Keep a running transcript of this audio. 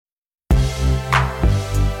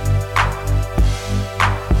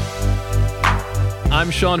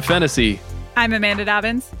I'm Sean Fennessy. I'm Amanda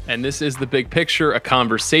Dobbins. And this is The Big Picture, a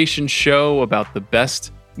conversation show about the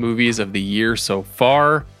best movies of the year so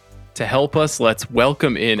far. To help us, let's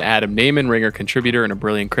welcome in Adam Naiman, Ringer contributor and a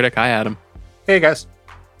brilliant critic. Hi, Adam. Hey, guys.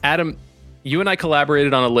 Adam, you and I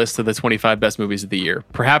collaborated on a list of the 25 best movies of the year.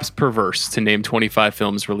 Perhaps perverse to name 25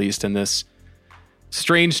 films released in this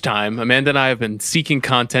strange time. Amanda and I have been seeking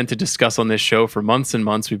content to discuss on this show for months and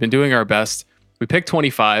months. We've been doing our best. We picked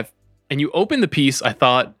 25, and you opened the piece, I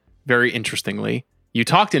thought, very interestingly. You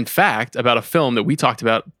talked, in fact, about a film that we talked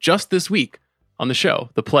about just this week on the show,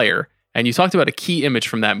 The Player, and you talked about a key image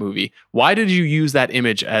from that movie. Why did you use that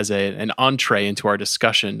image as an entree into our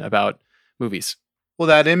discussion about movies? Well,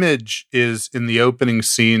 that image is in the opening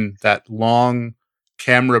scene, that long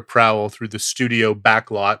camera prowl through the studio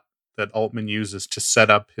backlot that Altman uses to set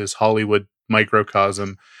up his Hollywood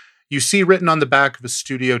microcosm. You see written on the back of a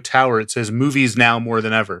studio tower, it says, "Movies now more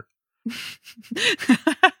than ever."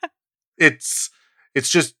 It's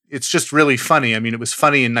just really funny. I mean, it was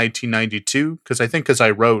funny in 1992 because I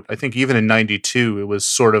think even in 92, it was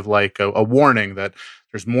sort of like a warning that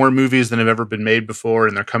there's more movies than have ever been made before,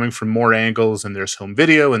 and they're coming from more angles, and there's home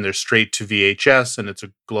video, and there's straight to VHS, and it's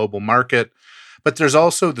a global market. But there's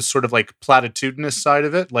also the sort of like platitudinous side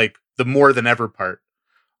of it, like the more than ever part.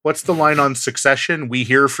 What's the line on Succession? "We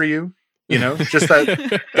here for you." You know, just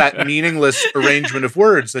that meaningless arrangement of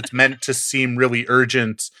words that's meant to seem really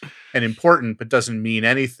urgent and important, but doesn't mean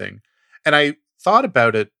anything. And I thought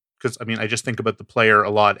about it because, I mean, I just think about The Player a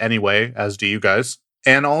lot anyway, as do you guys.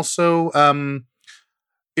 And also,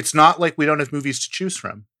 it's not like we don't have movies to choose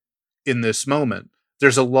from in this moment.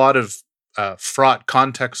 There's a lot of fraught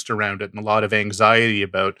context around it and a lot of anxiety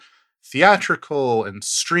about theatrical and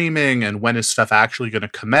streaming and when is stuff actually going to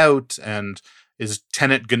come out, and is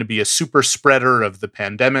Tenet going to be a super spreader of the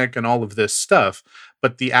pandemic and all of this stuff?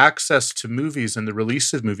 But the access to movies and the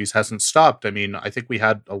release of movies hasn't stopped. I mean, I think we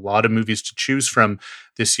had a lot of movies to choose from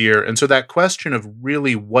this year. And so that question of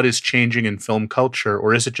really what is changing in film culture,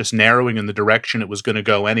 or is it just narrowing in the direction it was going to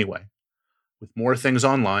go anyway? With more things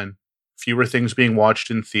online, fewer things being watched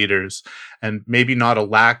in theaters, and maybe not a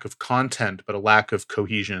lack of content, but a lack of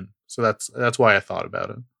cohesion. So that's why I thought about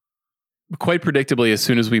it. Quite predictably, as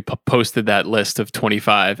soon as we posted that list of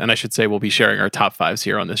 25, and I should say we'll be sharing our top fives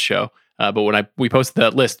here on this show. But when we posted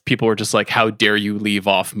that list, people were just like, "How dare you leave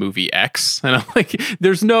off movie X?" And I'm like,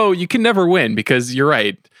 you can never win, because you're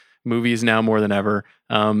right. Movies now more than ever.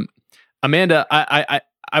 Amanda,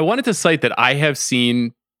 I wanted to cite that I have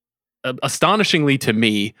seen, astonishingly to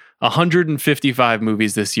me, 155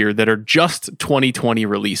 movies this year that are just 2020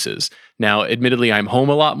 releases. Now, admittedly, I'm home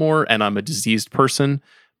a lot more and I'm a diseased person,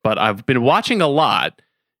 but I've been watching a lot.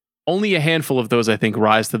 Only a handful of those, I think,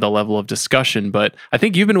 rise to the level of discussion. But I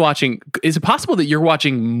think you've been watching. Is it possible that you're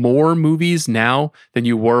watching more movies now than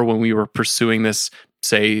you were when we were pursuing this,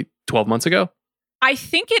 say, 12 months ago? I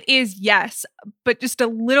think it is, yes, but just a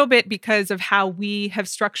little bit because of how we have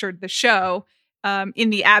structured the show. In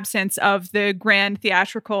the absence of the grand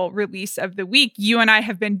theatrical release of the week, you and I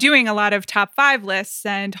have been doing a lot of top 5 lists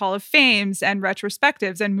and Hall of Fames and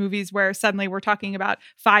retrospectives and movies where suddenly we're talking about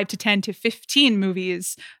 5 to 10 to 15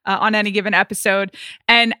 movies on any given episode.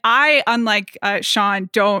 And I, unlike Sean,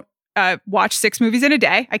 don't watch 6 movies in a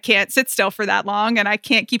day. I can't sit still for that long, and I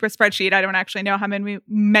can't keep a spreadsheet. I don't actually know how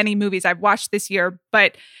many movies I've watched this year,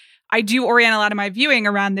 but I do orient a lot of my viewing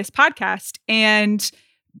around this podcast. And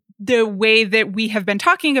the way that we have been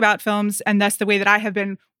talking about films, and thus the way that I have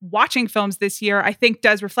been watching films this year, I think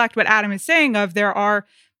does reflect what Adam is saying of there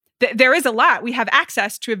is a lot. We have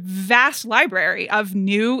access to a vast library of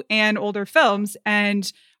new and older films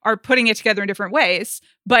and are putting it together in different ways.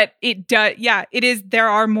 But there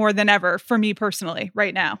are more than ever for me personally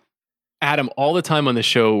right now. Adam, all the time on the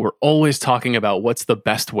show, we're always talking about what's the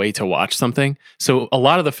best way to watch something. So a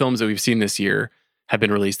lot of the films that we've seen this year have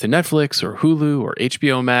been released to Netflix or Hulu or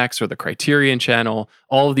HBO Max or the Criterion Channel,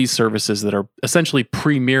 all of these services that are essentially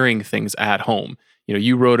premiering things at home. You know,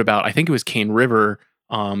 you wrote about, I think it was Cane River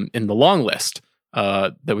in the long list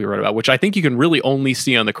that we wrote about, which I think you can really only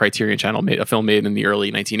see on the Criterion Channel, a film made in the early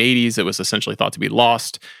 1980s. It was essentially thought to be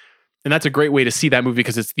lost. And that's a great way to see that movie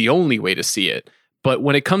because it's the only way to see it. But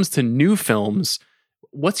when it comes to new films,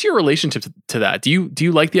 what's your relationship to that? Do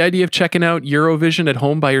you like the idea of checking out Eurovision at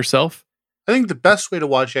home by yourself? I think the best way to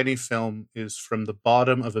watch any film is from the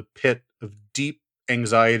bottom of a pit of deep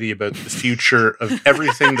anxiety about the future of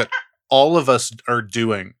everything that all of us are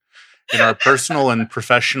doing in our personal and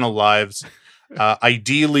professional lives.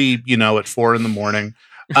 Ideally, at 4 a.m.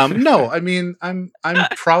 No, I mean, I'm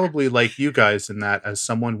probably like you guys in that, as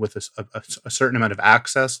someone with a certain amount of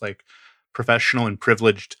access, like professional and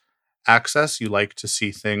privileged access. You like to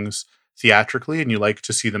see things theatrically and you like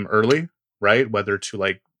to see them early, right? Whether to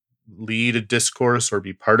like lead a discourse or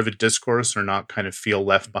be part of a discourse or not kind of feel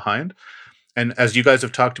left behind. And as you guys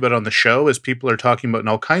have talked about on the show, as people are talking about in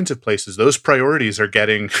all kinds of places, those priorities are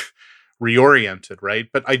getting reoriented, right?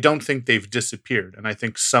 But I don't think they've disappeared. And I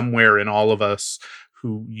think somewhere in all of us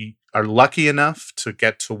who are lucky enough to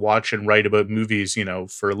get to watch and write about movies, you know,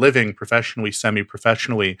 for a living, professionally,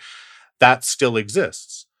 semi-professionally, that still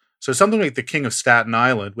exists. So something like The King of Staten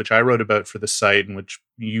Island, which I wrote about for the site and which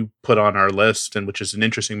you put on our list and which is an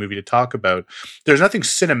interesting movie to talk about, there's nothing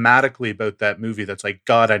cinematically about that movie that's like,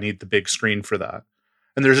 God, I need the big screen for that.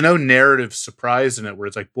 And there's no narrative surprise in it where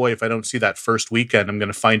it's like, boy, if I don't see that first weekend, I'm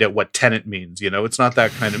going to find out what Tenet means. You know, it's not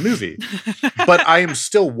that kind of movie. But I am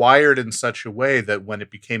still wired in such a way that when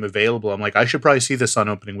it became available, I'm like, I should probably see this on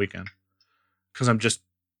opening weekend because I'm just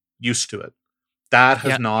used to it. That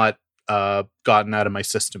has not gotten out of my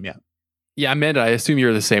system yet. Yeah, Amanda, I assume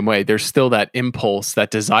you're the same way. There's still that impulse,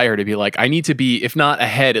 that desire to be like, I need to be, if not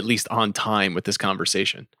ahead, at least on time with this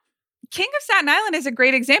conversation. King of Staten Island is a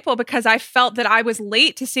great example because I felt that I was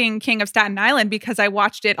late to seeing King of Staten Island because I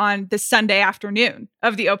watched it on the Sunday afternoon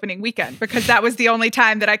of the opening weekend because that was the only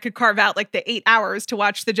time that I could carve out like the 8 hours to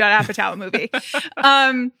watch the Judd Apatow movie.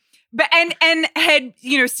 But had,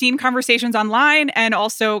 you know, seen conversations online and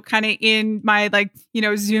also kind of in my like, you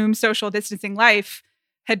know, Zoom social distancing life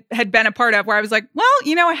had been a part of where I was like, well,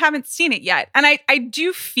 you know, I haven't seen it yet. And I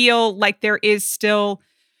do feel like there is still,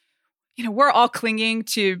 you know, we're all clinging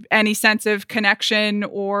to any sense of connection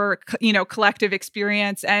or, you know, collective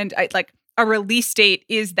experience. And like a release date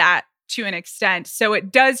is that to an extent. So it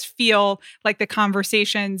does feel like the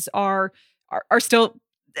conversations are still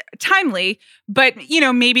timely, but, you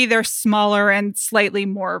know, maybe they're smaller and slightly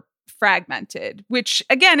more fragmented, which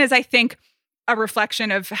again is, I think, a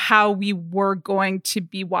reflection of how we were going to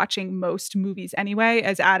be watching most movies anyway,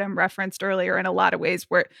 as Adam referenced earlier, in a lot of ways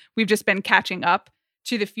where we've just been catching up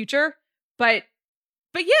to the future. But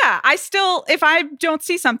yeah, I still, if I don't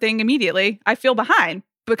see something immediately, I feel behind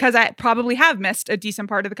because I probably have missed a decent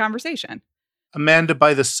part of the conversation. Amanda,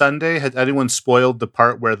 by the Sunday, had anyone spoiled the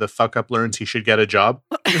part where the fuck up learns he should get a job?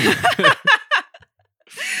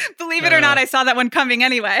 Believe it or not, I saw that one coming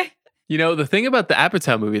anyway. You know, the thing about the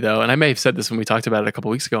Apatow movie, though, and I may have said this when we talked about it a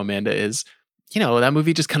couple weeks ago, Amanda, is, you know, that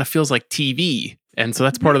movie just kind of feels like TV. And so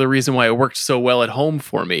that's part of the reason why it worked so well at home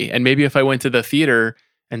for me. And maybe if I went to the theater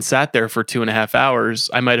and sat there for 2.5 hours,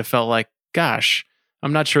 I might have felt like, gosh,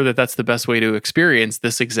 I'm not sure that that's the best way to experience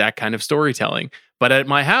this exact kind of storytelling. But at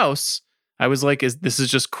my house, I was like, this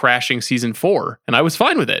is just Crashing season 4. And I was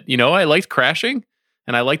fine with it. You know, I liked Crashing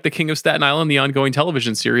and I liked The King of Staten Island, the ongoing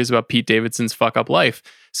television series about Pete Davidson's fuck up life.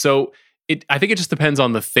 So I think it just depends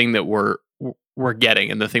on the thing that we're getting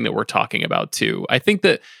and the thing that we're talking about too. I think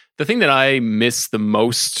that the thing that I miss the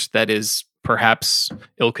most that is perhaps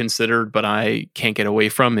ill-considered, but I can't get away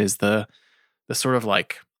from is the sort of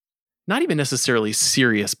like, not even necessarily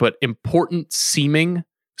serious, but important seeming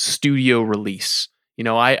studio release. You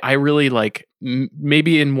know, I really like,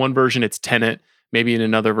 maybe in one version it's Tenet, maybe in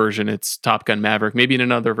another version it's Top Gun Maverick, maybe in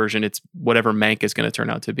another version it's whatever Mank is going to turn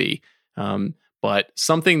out to be. But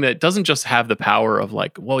something that doesn't just have the power of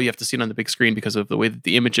like, well, you have to see it on the big screen because of the way that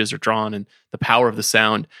the images are drawn and the power of the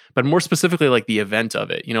sound, but more specifically like the event of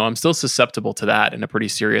it. You know, I'm still susceptible to that in a pretty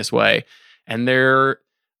serious way. And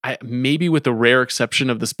maybe with the rare exception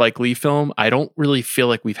of the Spike Lee film, I don't really feel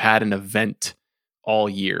like we've had an event all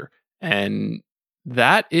year. And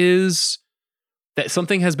that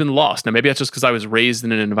something has been lost. Now, maybe that's just because I was raised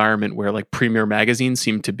in an environment where like Premiere Magazine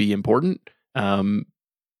seemed to be important. But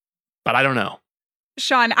I don't know.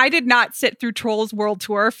 Sean, I did not sit through Trolls World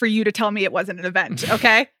Tour for you to tell me it wasn't an event,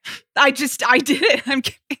 okay? I did it. I'm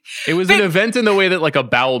kidding. It was an event in the way that like a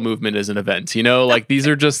bowel movement is an event, you know? Like these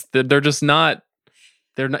are just, they're not,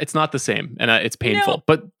 it's not the same and it's painful. No,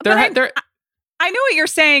 but I know what you're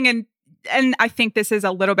saying and I think this is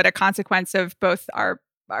a little bit of consequence of both our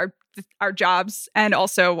jobs and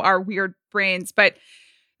also our weird brains, but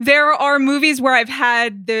there are movies where I've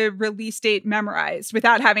had the release date memorized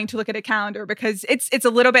without having to look at a calendar because it's a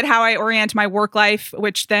little bit how I orient my work life,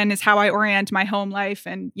 which then is how I orient my home life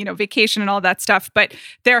and, you know, vacation and all that stuff. But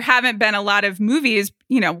there haven't been a lot of movies,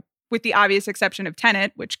 you know, with the obvious exception of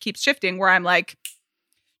Tenet, which keeps shifting, where I'm like,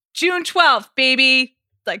 June 12th, baby,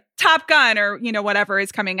 like Top Gun or, you know, whatever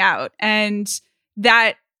is coming out. And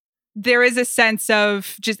that there is a sense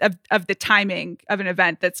of just of the timing of an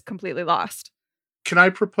event that's completely lost. Can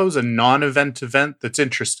I propose a non-event event that's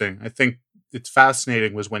interesting? I think it's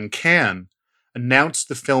fascinating was when Cannes announced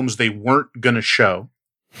the films they weren't going to show,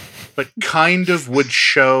 but kind of would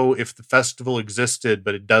show if the festival existed,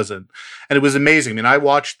 but it doesn't. And it was amazing. I mean, I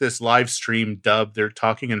watched this live stream dub. They're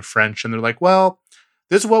talking in French and they're like, well,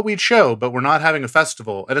 this is what we'd show, but we're not having a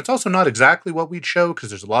festival. And it's also not exactly what we'd show because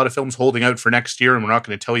there's a lot of films holding out for next year and we're not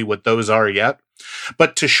going to tell you what those are yet.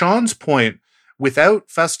 But to Sean's point, without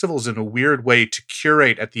festivals in a weird way to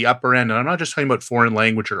curate at the upper end, and I'm not just talking about foreign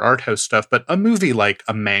language or art house stuff, but a movie like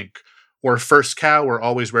a Mank or First Cow or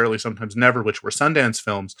Always, Rarely, Sometimes Never, which were Sundance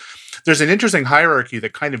films, there's an interesting hierarchy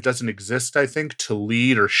that kind of doesn't exist, I think, to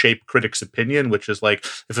lead or shape critics' opinion, which is like,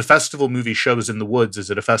 if a festival movie shows in the woods,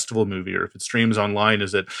 is it a festival movie? Or if it streams online,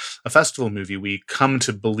 is it a festival movie? We come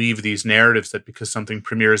to believe these narratives that because something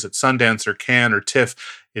premieres at Sundance or Cannes or TIFF,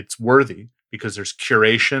 it's worthy, because there's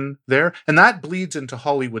curation there. And that bleeds into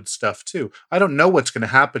Hollywood stuff too. I don't know what's going to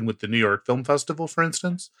happen with the New York Film Festival, for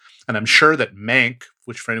instance. And I'm sure that Mank,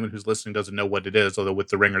 which for anyone who's listening doesn't know what it is, although with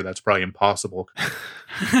The Ringer, that's probably impossible.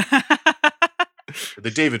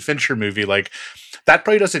 The David Fincher movie, like, that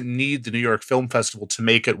probably doesn't need the New York Film Festival to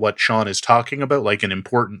make it what Sean is talking about, like an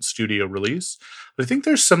important studio release. But I think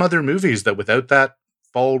there's some other movies that without that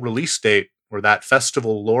fall release date or that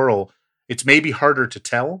festival laurel, it's maybe harder to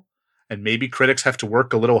tell. And maybe critics have to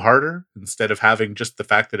work a little harder instead of having just the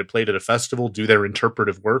fact that it played at a festival do their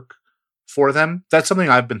interpretive work for them. That's something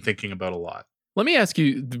I've been thinking about a lot. Let me ask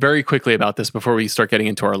you very quickly about this before we start getting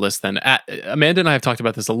into our list then. Amanda and I have talked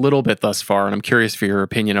about this a little bit thus far, and I'm curious for your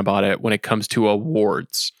opinion about it when it comes to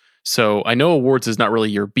awards. So I know awards is not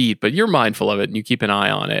really your beat, but you're mindful of it and you keep an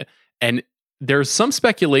eye on it. And there's some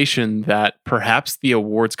speculation that perhaps the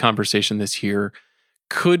awards conversation this year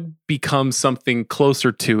could become something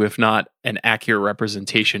closer to, if not an accurate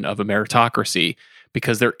representation of a meritocracy,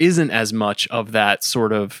 because there isn't as much of that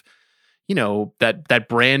sort of, you know, that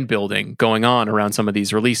brand building going on around some of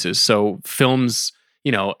these releases. So films,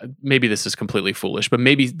 you know, maybe this is completely foolish, but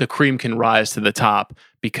maybe the cream can rise to the top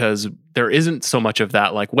because there isn't so much of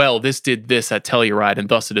that, like, well, this did this at Telluride and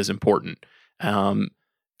thus it is important. Do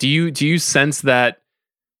you sense that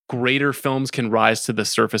greater films can rise to the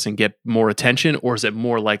surface and get more attention, or is it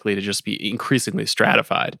more likely to just be increasingly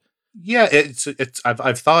stratified? Yeah,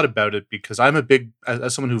 I've thought about it because I'm a big,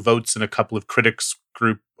 as someone who votes in a couple of critics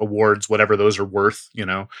group awards, whatever those are worth, you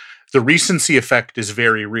know, the recency effect is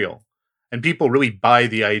very real. And people really buy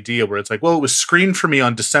the idea where it's like, well, it was screened for me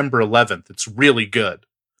on December 11th. It's really good.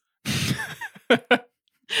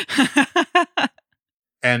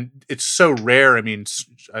 And it's so rare. I mean,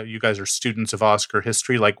 you guys are students of Oscar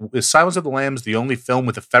history. Like, is Silence of the Lambs the only film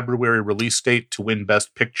with a February release date to win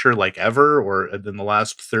Best Picture, like ever, or in the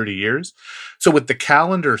last 30 years? So with the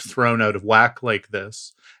calendar thrown out of whack like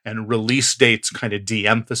this, and release dates kind of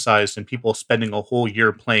de-emphasized and people spending a whole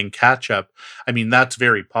year playing catch-up, I mean, that's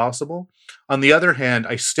very possible. On the other hand,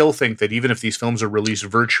 I still think that even if these films are released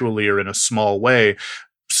virtually or in a small way,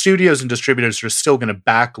 studios and distributors are still going to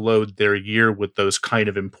backload their year with those kind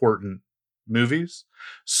of important movies.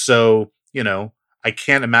 So, you know, I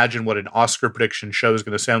can't imagine what an Oscar prediction show is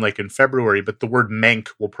going to sound like in February, but the word Mank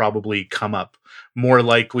will probably come up more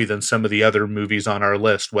likely than some of the other movies on our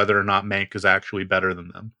list, whether or not Mank is actually better than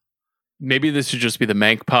them. Maybe this should just be the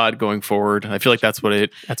Mank pod going forward. I feel like that's what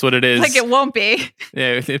it is. Like, it won't be.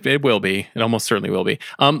 Yeah, it will be. It almost certainly will be.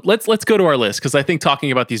 Let's go to our list, because I think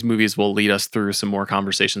talking about these movies will lead us through some more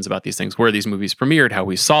conversations about these things, where these movies premiered, how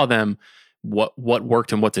we saw them, what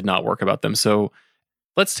worked and what did not work about them. So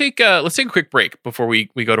let's take a quick break before we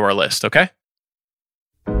go to our list, okay?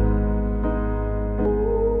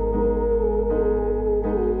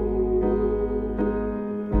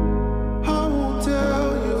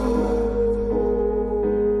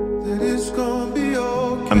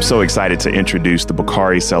 I'm so excited to introduce the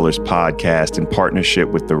Bakari Sellers podcast in partnership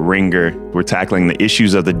with The Ringer. We're tackling the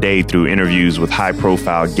issues of the day through interviews with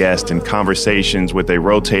high-profile guests and conversations with a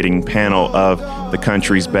rotating panel of the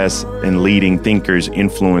country's best and leading thinkers,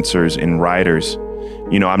 influencers, and writers.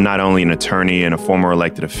 You know, I'm not only an attorney and a former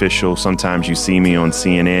elected official. Sometimes you see me on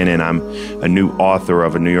CNN, and I'm a new author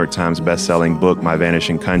of a New York Times best-selling book, My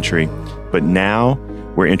Vanishing Country. But now,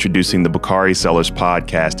 we're introducing the Bakari Sellers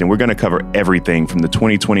podcast, and we're going to cover everything from the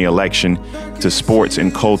 2020 election to sports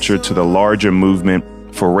and culture to the larger movement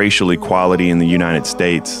for racial equality in the United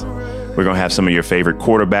States. We're going to have some of your favorite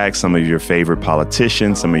quarterbacks, some of your favorite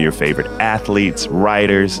politicians, some of your favorite athletes,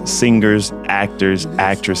 writers, singers, actors,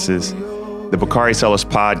 actresses. The Bakari Sellers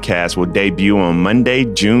podcast will debut on Monday,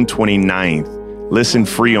 June 29th. Listen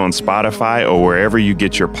free on Spotify or wherever you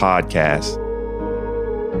get your podcasts.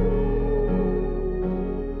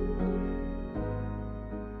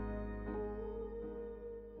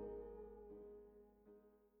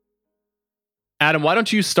 Adam, why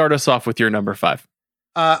don't you start us off with your number 5?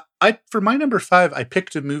 For my number 5, I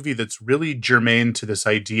picked a movie that's really germane to this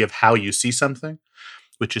idea of how you see something,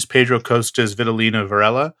 which is Pedro Costa's Vitalina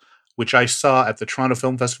Varela, which I saw at the Toronto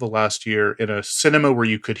Film Festival last year in a cinema where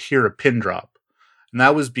you could hear a pin drop. And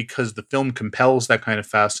that was because the film compels that kind of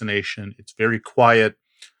fascination. It's very quiet,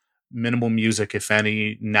 minimal music, if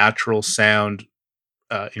any, natural sound,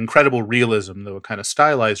 incredible realism, though a kind of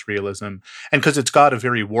stylized realism, and because it's got a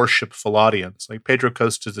very worshipful audience. Like Pedro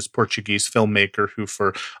Costa is this Portuguese filmmaker who,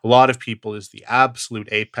 for a lot of people, is the absolute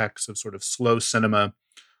apex of sort of slow cinema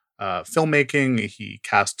filmmaking. He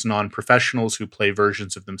casts non-professionals who play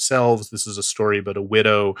versions of themselves. This is a story about a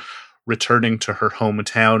widow returning to her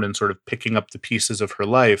hometown and sort of picking up the pieces of her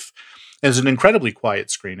life. And it's an incredibly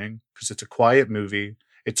quiet screening because it's a quiet movie.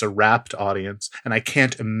 It's a rapt audience, and I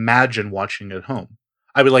can't imagine watching it at home.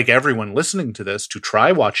 I would like everyone listening to this to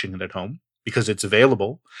try watching it at home because it's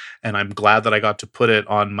available, and I'm glad that I got to put it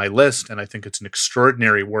on my list, and I think it's an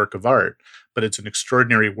extraordinary work of art, but it's an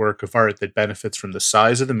extraordinary work of art that benefits from the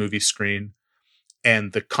size of the movie screen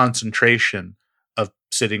and the concentration of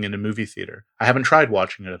sitting in a movie theater. I haven't tried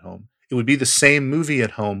watching it at home. It would be the same movie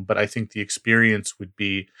at home, but I think the experience would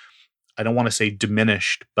be, I don't want to say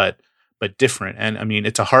diminished, but different. And I mean,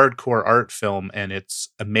 it's a hardcore art film and it's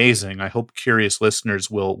amazing. I hope curious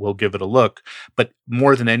listeners will give it a look. But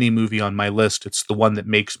more than any movie on my list, it's the one that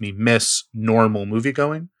makes me miss normal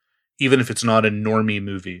moviegoing, even if it's not a normie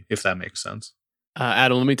movie, if that makes sense.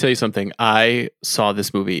 Adam, let me tell you something. I saw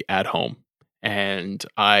this movie at home and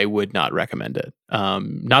I would not recommend it.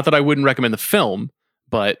 Not that I wouldn't recommend the film,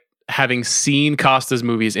 but having seen Costa's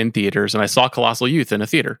movies in theaters, and I saw Colossal Youth in a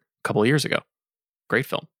theater a couple of years ago. Great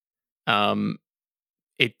film.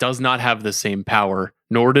 It does not have the same power,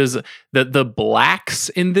 nor does the blacks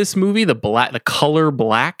in this movie. The color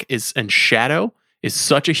black and shadow is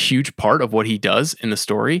such a huge part of what he does in the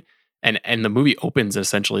story, and the movie opens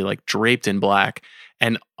essentially like draped in black.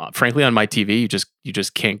 And frankly, on my TV, you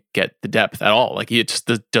just can't get the depth at all. Like it just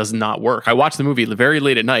does not work. I watched the movie very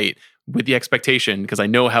late at night with the expectation because I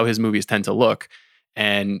know how his movies tend to look,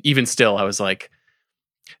 and even still, I was like,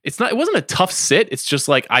 it wasn't a tough sit. It's just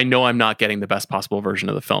like, I know I'm not getting the best possible version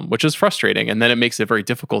of the film, which is frustrating. And then it makes it very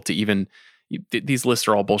difficult to even, these lists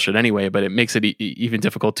are all bullshit anyway, but it makes it even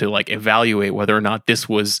difficult to like evaluate whether or not this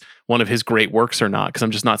was one of his great works or not, because I'm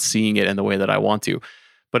just not seeing it in the way that I want to.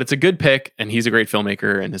 But it's a good pick, and he's a great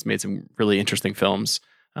filmmaker and has made some really interesting films.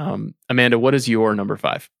 Amanda, what is your number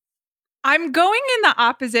 5? I'm going in the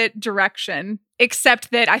opposite direction, except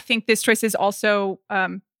that I think this choice is also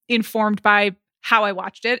informed by how I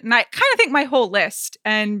watched it. And I kind of think my whole list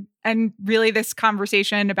and really this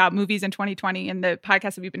conversation about movies in 2020 and the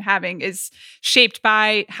podcast that we've been having is shaped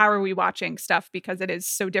by how are we watching stuff, because it is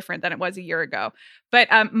so different than it was a year ago. But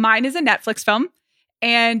mine is a Netflix film,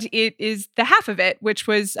 and it is The Half of It, which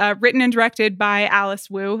was written and directed by Alice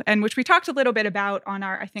Wu, and which we talked a little bit about on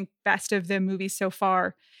our, I think, best of the movies so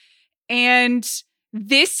far. And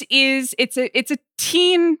this is, it's a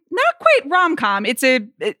teen, not quite rom-com. It's a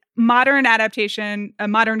modern adaptation, a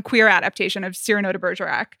modern queer adaptation of Cyrano de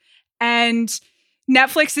Bergerac. And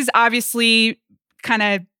Netflix is obviously kind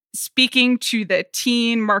of speaking to the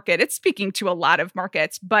teen market. It's speaking to a lot of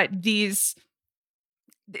markets, but these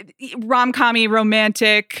rom-com-y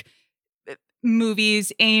romantic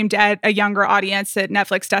movies aimed at a younger audience that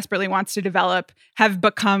Netflix desperately wants to develop have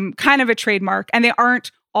become kind of a trademark, and they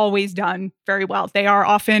aren't always done very well. They are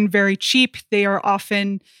often very cheap. They are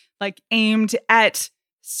often like aimed at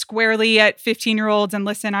squarely at 15-year-olds. And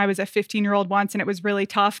listen, I was a 15-year-old once and it was really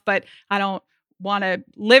tough, but I don't want to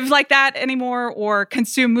live like that anymore or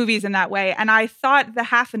consume movies in that way. And I thought The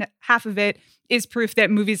Half of It is proof that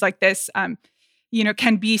movies like this,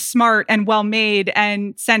 can be smart and well made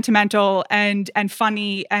and sentimental and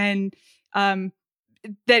funny, and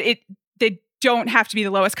that they don't have to be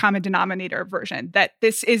the lowest common denominator version. That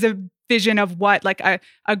this is a vision of what like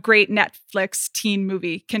a great Netflix teen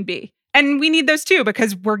movie can be. And we need those too,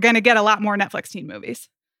 because we're going to get a lot more Netflix teen movies.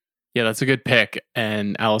 Yeah, that's a good pick.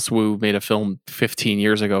 And Alice Wu made a film 15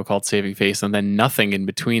 years ago called Saving Face, and then nothing in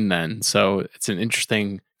between then. So it's an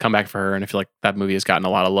interesting comeback for her. And I feel like that movie has gotten a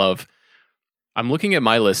lot of love. I'm looking at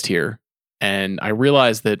my list here, and I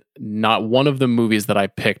realized that not one of the movies that I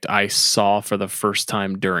picked I saw for the first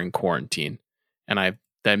time during quarantine. And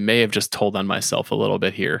that may have just told on myself a little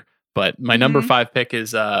bit here. But my number 5 pick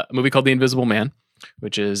is a movie called The Invisible Man,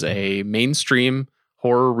 which is a mainstream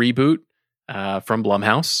horror reboot from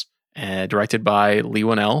Blumhouse, directed by Leigh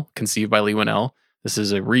Whannell, conceived by Leigh Whannell. This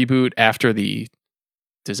is a reboot after the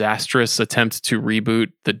disastrous attempt to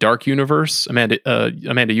reboot the Dark Universe.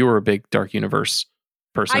 Amanda, you were a big Dark Universe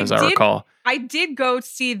person, as I recall. I did go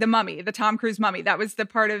see The Mummy, the Tom Cruise Mummy. That was the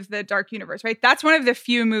part of the Dark Universe, right? That's one of the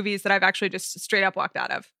few movies that I've actually just straight up walked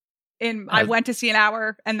out of. I went to see an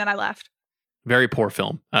hour and then I left. Very poor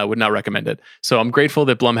film. Would not recommend it. So I'm grateful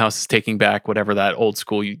that Blumhouse is taking back whatever that old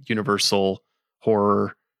school Universal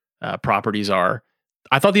horror properties are.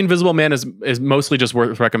 I thought The Invisible Man is mostly just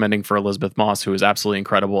worth recommending for Elizabeth Moss, who is absolutely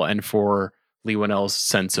incredible, and for Leigh Whannell's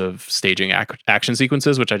sense of staging action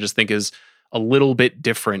sequences, which I just think is a little bit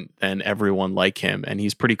different than everyone like him. And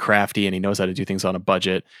he's pretty crafty and he knows how to do things on a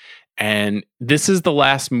budget. And this is the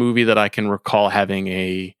last movie that I can recall having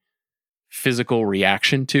a physical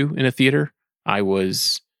reaction to in a theater. I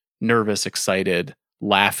was nervous, excited,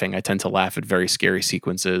 laughing. I tend to laugh at very scary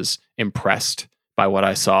sequences, impressed by what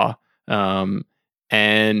I saw.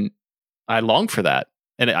 And I long for that.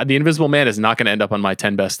 And The Invisible Man is not going to end up on my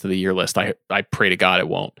 10 best of the year list. I pray to God it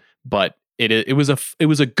won't. But it was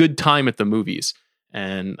a good time at the movies,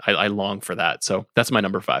 and I long for that. So that's my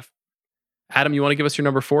number 5. Adam, you want to give us your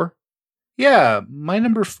number 4? Yeah, my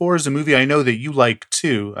number 4 is a movie I know that you like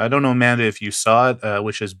too. I don't know, Amanda, if you saw it,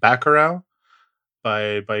 which is Bacurau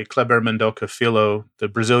by Kleber Mendonça Filho, the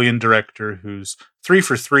Brazilian director who's 3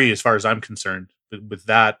 for 3 as far as I'm concerned, with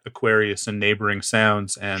that, Aquarius, and Neighboring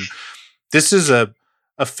Sounds. And this is a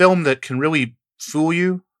film that can really fool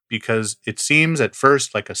you, because it seems at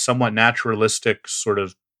first like a somewhat naturalistic sort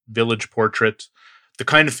of village portrait. The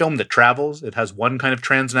kind of film that travels. It has one kind of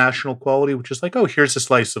transnational quality, which is like, oh, here's a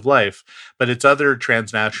slice of life. But its other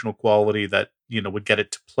transnational quality that, would get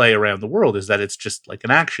it to play around the world is that it's just like an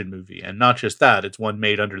action movie. And not just that, it's one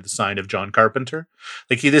made under the sign of John Carpenter.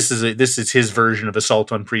 Like this is his version of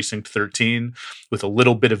Assault on Precinct 13, with a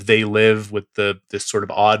little bit of They Live, with this sort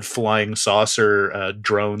of odd flying saucer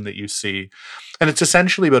drone that you see. And it's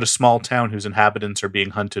essentially about a small town whose inhabitants are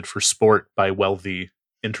being hunted for sport by wealthy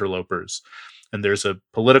interlopers. And there's a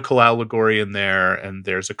political allegory in there, and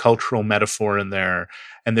there's a cultural metaphor in there,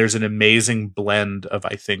 and there's an amazing blend of,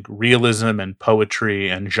 I think, realism and poetry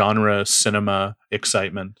and genre cinema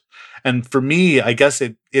excitement. And for me, I guess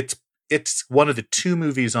it's one of the 2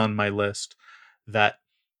 movies on my list that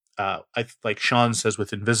like Sean says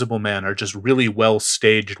with Invisible Man, are just really well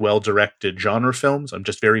staged, well directed genre films. I'm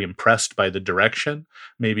just very impressed by the direction,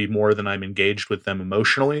 maybe more than I'm engaged with them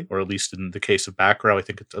emotionally, or at least in the case of Bacurau, I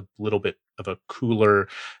think it's a little bit of a cooler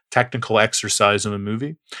technical exercise of a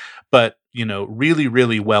movie, but really,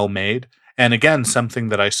 really well made. And again, something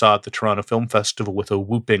that I saw at the Toronto Film Festival with a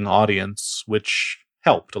whooping audience, which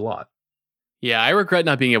helped a lot. Yeah, I regret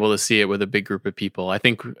not being able to see it with a big group of people. I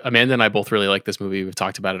think Amanda and I both really like this movie. We've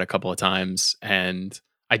talked about it a couple of times, and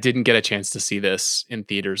I didn't get a chance to see this in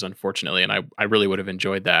theaters, unfortunately, and I really would have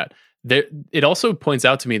enjoyed that. It also points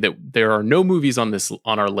out to me that there are no movies on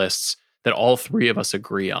our lists that all 3 of us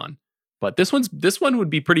agree on. But this one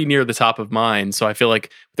would be pretty near the top of mine, so I feel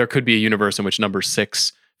like there could be a universe in which number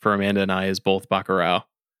 6 for Amanda and I is both Bacurau.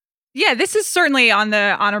 Yeah, this is certainly on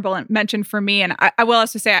the honorable mention for me. And I will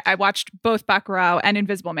also say I watched both Bacurau and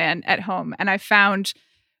Invisible Man at home, and I found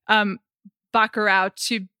Bacurau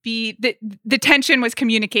to be the tension was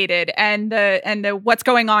communicated, and the what's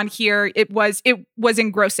going on here, it was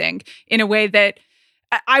engrossing in a way that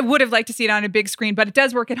I would have liked to see it on a big screen, but it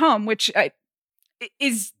does work at home, which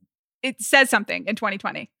it says something in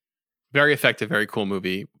 2020. Very effective, very cool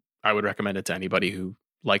movie. I would recommend it to anybody who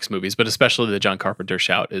likes movies, but especially the John Carpenter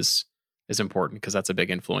shout is important, because that's a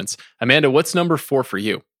big influence. Amanda, what's number 4 for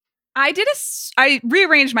you? I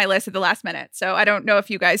rearranged my list at the last minute, so I don't know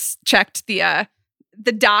if you guys checked the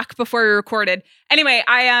doc before we recorded. Anyway,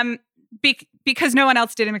 I because no one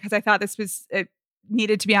else did, and because I thought this was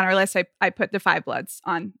needed to be on our list, I put The Five Bloods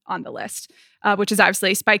on the list, which is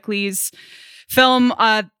obviously Spike Lee's film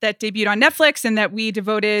that debuted on Netflix and that we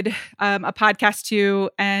devoted a podcast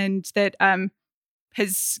to, and that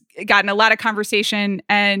has gotten a lot of conversation.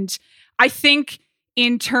 And I think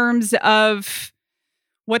in terms of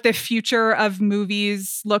what the future of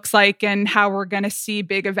movies looks like and how we're going to see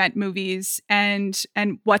big event movies and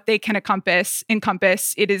what they can encompass,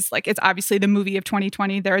 it's obviously the movie of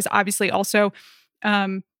 2020. There is obviously also,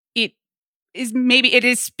 it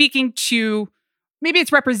is speaking to, maybe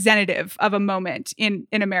it's representative of a moment in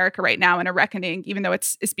America right now, in a reckoning, even though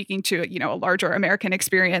it's speaking to, a larger American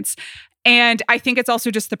experience. And I think it's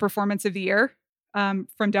also just the performance of the year from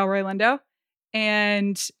Delroy Lindo.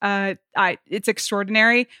 And it's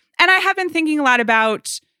extraordinary. And I have been thinking a lot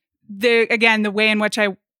about the way in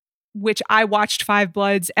which I watched Five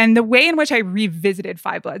Bloods and the way in which I revisited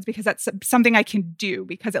Five Bloods, because that's something I can do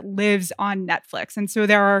because it lives on Netflix. And so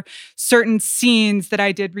there are certain scenes that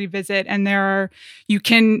I did revisit, and you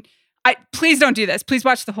can Please don't do this. Please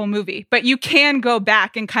watch the whole movie. But you can go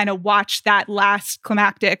back and kind of watch that last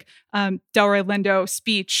climactic Delroy Lindo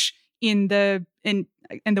speech in the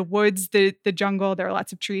woods, the jungle. There are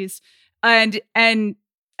lots of trees, and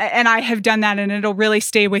I have done that, and it'll really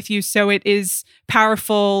stay with you. So it is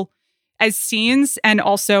powerful as scenes, and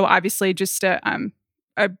also obviously just a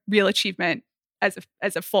real achievement as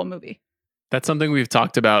a full movie. That's something we've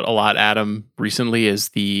talked about a lot, Adam, recently, is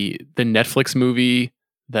the Netflix movie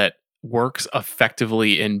that works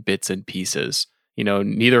effectively in bits and pieces. You know,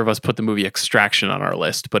 neither of us put the movie Extraction on our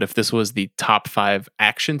list, but if this was the top 5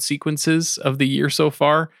 action sequences of the year so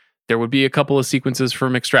far, there would be a couple of sequences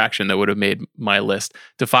from Extraction that would have made my list.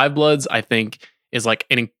 Da 5 Bloods, I think, is like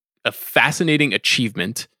a fascinating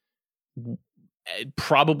achievement. It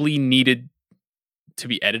probably needed to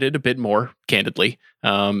be edited a bit more, candidly.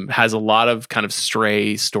 Has a lot of kind of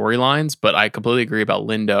stray storylines, but I completely agree about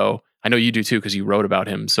Lindo. I know you do too, because you wrote about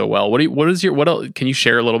him so well. What else? Can you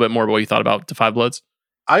share a little bit more about what you thought about Da 5 Bloods?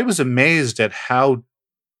 I was amazed at how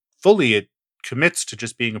fully it commits to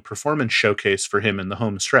just being a performance showcase for him in the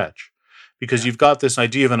home stretch, because you've got this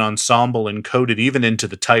idea of an ensemble encoded even into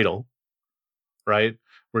the title, right?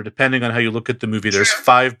 Where depending on how you look at the movie, there's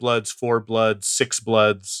 5 bloods, 4 bloods, 6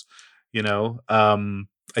 bloods. You know,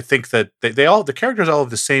 I think that the characters all have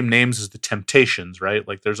the same names as the Temptations, right?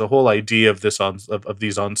 Like there's a whole idea of this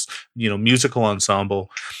musical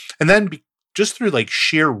ensemble, and then just through like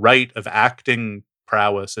sheer right of acting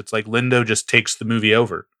prowess, it's like Lindo just takes the movie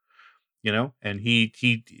over, you know, and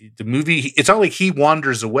the movie. It's not like he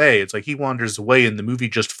wanders away. It's like he wanders away, and the movie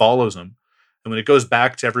just follows him. And when it goes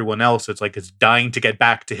back to everyone else, it's like it's dying to get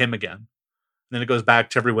back to him again. And then it goes back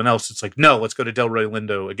to everyone else. It's like, no, let's go to Delroy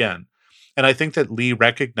Lindo again. And I think that Lee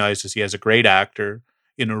recognizes he has a great actor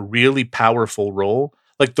in a really powerful role.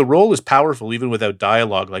 Like the role is powerful even without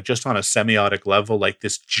dialogue, like just on a semiotic level, like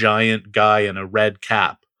this giant guy in a red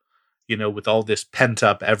cap, you know, with all this pent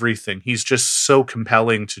up everything. He's just so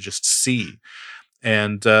compelling to just see.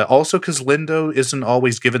 And also because Lindo isn't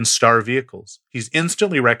always given star vehicles. He's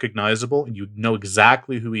instantly recognizable and you know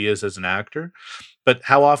exactly who he is as an actor. But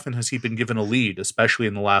how often has he been given a lead, especially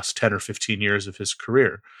in the last 10 or 15 years of his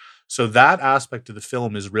career? So that aspect of the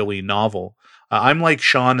film is really novel. I'm like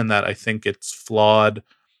Sean in that I think it's flawed.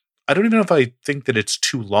 I don't even know if I think that it's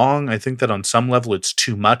too long. I think that on some level it's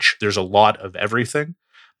too much. There's a lot of everything.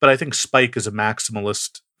 But I think Spike is a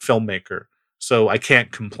maximalist filmmaker, so I can't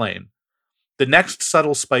complain. The next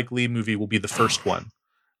subtle Spike Lee movie will be the first one.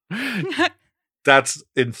 That's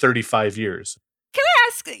in 35 years. Can I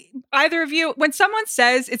ask either of you, when someone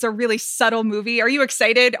says it's a really subtle movie, are you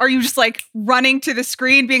excited? Are you just like running to the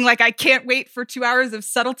screen being like, I can't wait for 2 hours of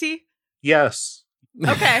subtlety? Yes.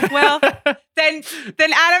 Okay, well, then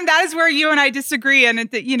Adam, that is where you and I disagree.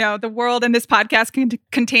 And the world and this podcast can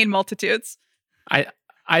contain multitudes.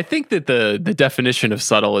 I think that the definition of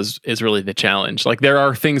subtle is really the challenge. Like there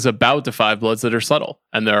are things about Da 5 Bloods that are subtle,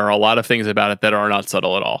 and there are a lot of things about it that are not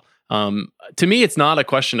subtle at all. To me, it's not a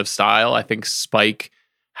question of style. I think Spike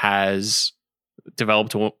has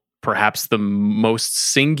developed perhaps the most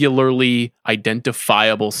singularly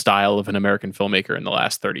identifiable style of an American filmmaker in the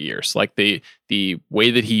last 30 years. Like the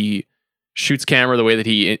way that he shoots camera, the way that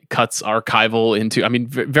he cuts archival into, I mean,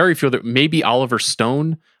 very few, maybe Oliver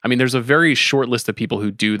Stone. I mean, there's a very short list of people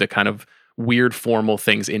who do the kind of weird formal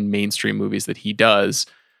things in mainstream movies that he does.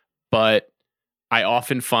 But I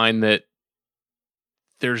often find that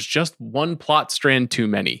there's just one plot strand too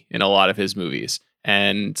many in a lot of his movies.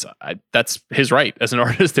 And that's his right as an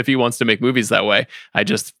artist if he wants to make movies that way.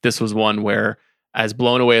 This was one where, as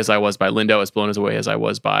blown away as I was by Lindo, as blown away as I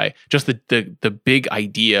was by just the big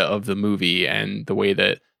idea of the movie and the way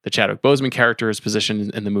that the Chadwick Boseman character is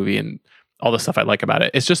positioned in the movie and all the stuff I like about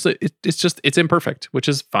it. It's imperfect, which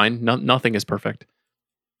is fine. Nothing is perfect.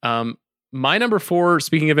 My number 4,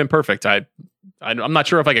 speaking of imperfect, I'm not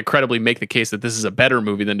sure if I could credibly make the case that this is a better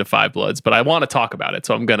movie than Da 5 Bloods, but I want to talk about it,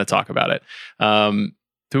 so I'm going to talk about it. The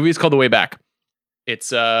movie is called The Way Back.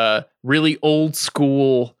 It's a really old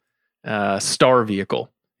school star vehicle.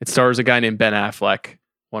 It stars a guy named Ben Affleck,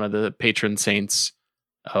 one of the patron saints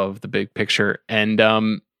of the big picture.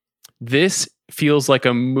 And this feels like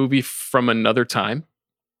a movie from another time.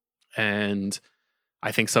 And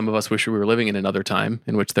I think some of us wish we were living in another time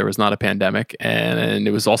in which there was not a pandemic. And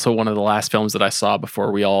it was also one of the last films that I saw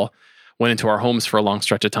before we all went into our homes for a long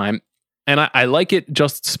stretch of time. And I like it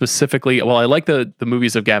just specifically. Well, I like the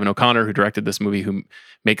movies of Gavin O'Connor, who directed this movie, who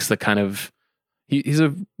makes the kind of, he's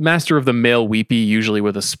a master of the male weepy, usually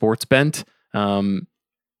with a sports bent.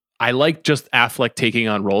 I like just Affleck taking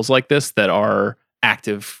on roles like this that are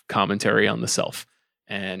active commentary on the self.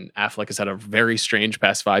 And Affleck has had a very strange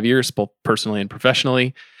past 5 years, both personally and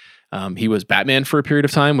professionally. He was Batman for a period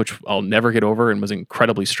of time, which I'll never get over and was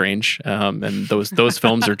incredibly strange. And those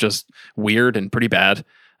films are just weird and pretty bad.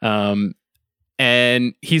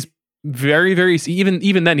 And he's very, very,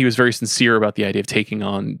 even then he was very sincere about the idea of taking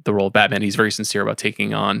on the role of Batman. He's very sincere about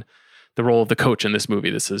taking on the role of the coach in this movie.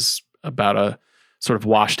 This is about a sort of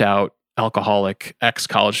washed out alcoholic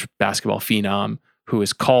ex-college basketball phenom who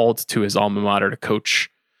is called to his alma mater to coach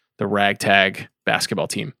the ragtag basketball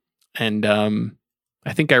team. And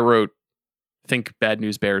I think I wrote, Bad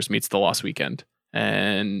News Bears meets The Lost Weekend.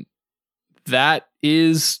 And that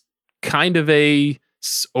is kind of a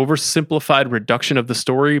oversimplified reduction of the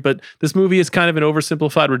story, but this movie is kind of an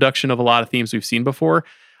oversimplified reduction of a lot of themes we've seen before.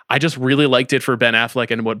 I just really liked it for Ben Affleck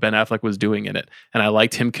and what Ben Affleck was doing in it. And I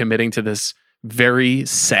liked him committing to this very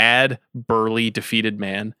sad, burly, defeated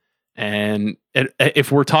man. And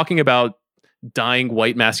if we're talking about dying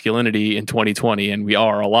white masculinity in 2020, and we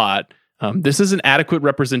are a lot, this is an adequate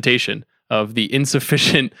representation of the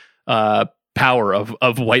insufficient power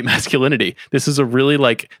of white masculinity. This is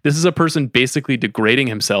a person basically degrading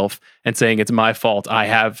himself and saying it's my fault. I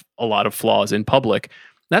have a lot of flaws in public.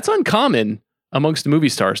 That's uncommon amongst movie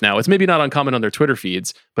stars now. It's maybe not uncommon on their Twitter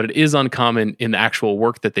feeds, but it is uncommon in the actual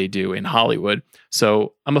work that they do in Hollywood.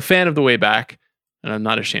 So I'm a fan of The Way Back, and I'm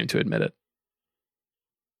not ashamed to admit it.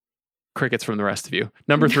 Crickets from the rest of you.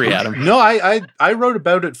 Number 3, Adam. No, I wrote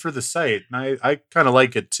about it for the site, and I kind of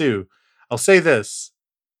like it too. I'll say this.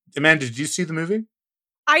 Amanda, did you see the movie?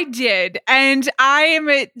 I did. And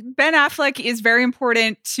Ben Affleck is very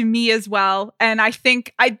important to me as well. And I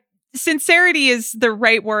think sincerity is the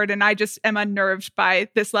right word. And I just am unnerved by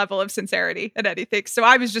this level of sincerity at anything. So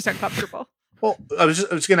I was just uncomfortable. Well, I was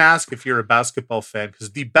going to ask if you're a basketball fan,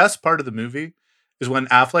 because the best part of the movie is when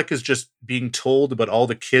Affleck is just being told about all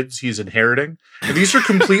the kids he's inheriting. And these are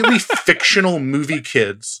completely fictional movie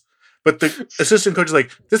kids. But the assistant coach is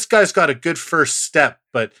like, this guy's got a good first step,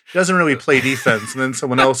 but he doesn't really play defense. And then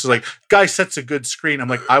someone else is like, guy sets a good screen. I'm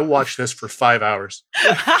like, I watched this for 5 hours.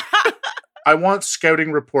 I want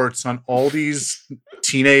scouting reports on all these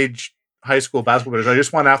teenage high school basketball players. I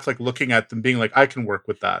just want Affleck looking at them being like, I can work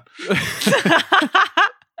with that.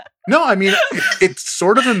 No, I mean, it's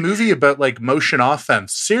sort of a movie about like motion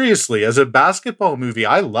offense. Seriously, as a basketball movie,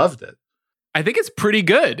 I loved it. I think it's pretty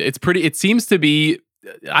good. It seems to be,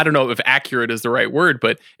 I don't know if accurate is the right word,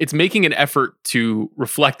 but it's making an effort to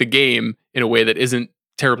reflect the game in a way that isn't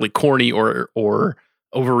terribly corny or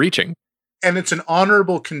overreaching. And it's an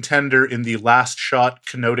honorable contender in the last shot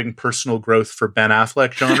connoting personal growth for Ben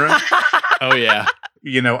Affleck genre. Oh, yeah.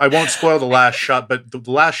 You know, I won't spoil the last shot, but the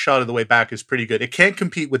last shot of The Way Back is pretty good. It can't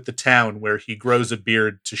compete with The Town, where he grows a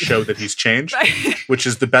beard to show that he's changed, Right. which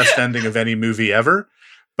is the best ending of any movie ever.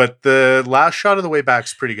 But the last shot of The Way Back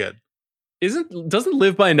is pretty good. Doesn't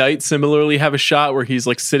Live by Night similarly have a shot where he's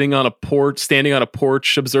like standing on a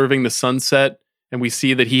porch, observing the sunset, and we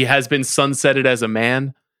see that he has been sunsetted as a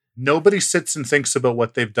man? Nobody sits and thinks about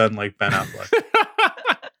what they've done like Ben Affleck.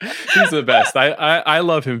 He's the best. I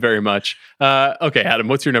love him very much. Okay, Adam,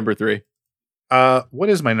 what's your number 3? What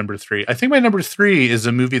is my number 3? I think my number 3 is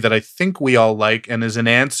a movie that I think we all like, and is an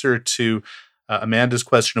answer to Amanda's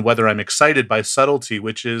question of whether I'm excited by subtlety,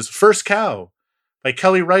 which is First Cow by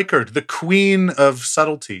Kelly Reichardt, the queen of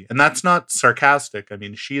subtlety. And that's not sarcastic. I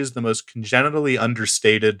mean, she is the most congenitally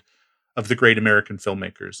understated of the great American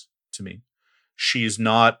filmmakers to me. She's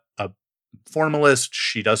not a formalist.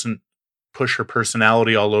 She doesn't push her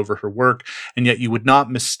personality all over her work. And yet you would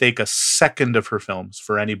not mistake a second of her films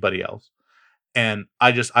for anybody else. And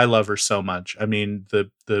I love her so much. I mean,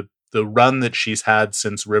 the run that she's had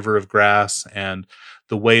since River of Grass, and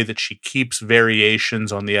the way that she keeps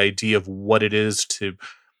variations on the idea of what it is to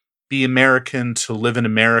be American, to live in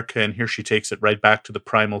America. And here she takes it right back to the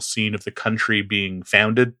primal scene of the country being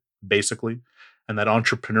founded, basically. And that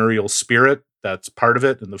entrepreneurial spirit that's part of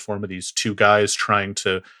it in the form of these two guys trying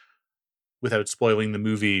to, without spoiling the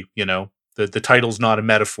movie, you know, the title's not a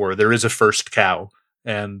metaphor. There is a first cow.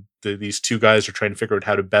 And these two guys are trying to figure out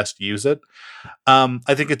how to best use it.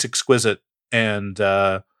 I think it's exquisite. And,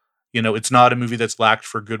 you know, it's not a movie that's lacked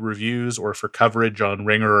for good reviews or for coverage on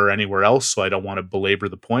Ringer or anywhere else, so I don't want to belabor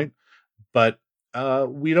the point. But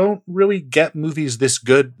we don't really get movies this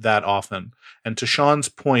good that often. And to Sean's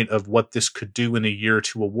point of what this could do in a year or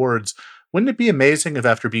two awards, wouldn't it be amazing if,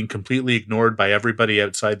 after being completely ignored by everybody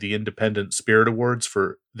outside the Independent Spirit Awards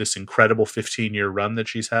for this incredible 15-year run that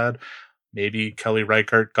she's had, maybe Kelly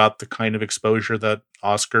Reichardt got the kind of exposure that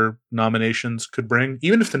Oscar nominations could bring?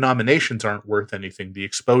 Even if the nominations aren't worth anything, the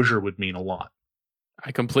exposure would mean a lot.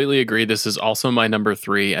 I completely agree. This is also my number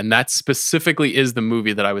 3. And that specifically is the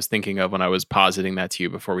movie that I was thinking of when I was positing that to you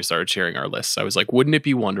before we started sharing our lists. I was like, wouldn't it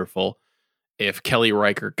be wonderful if Kelly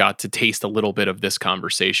Reichardt got to taste a little bit of this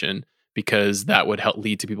conversation? Because that would help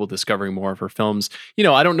lead to people discovering more of her films. You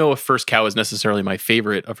know, I don't know if First Cow is necessarily my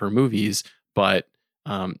favorite of her movies, but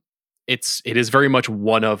it is very much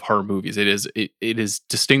one of her movies. It is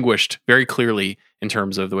distinguished very clearly in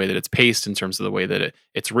terms of the way that it's paced, in terms of the way that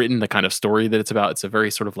it's written, the kind of story that it's about. It's a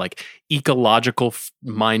very sort of like ecologically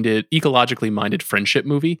minded friendship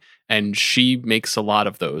movie, and she makes a lot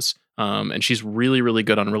of those. And she's really, really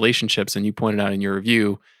good on relationships. And you pointed out in your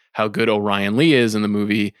review how good Orion Lee is in the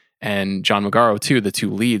movie, and John Magaro too. The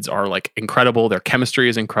two leads are like incredible. Their chemistry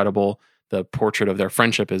is incredible. The portrait of their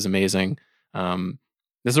friendship is amazing.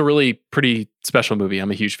 This is a really pretty special movie.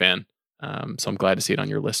 I'm a huge fan. So I'm glad to see it on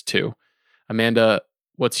your list too. Amanda,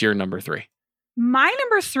 what's your number 3? My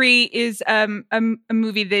number 3 is a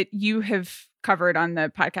movie that you have covered on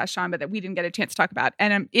the podcast, Sean, but that we didn't get a chance to talk about.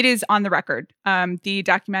 And it is On the Record, the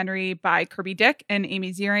documentary by Kirby Dick and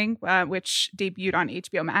Amy Ziering, which debuted on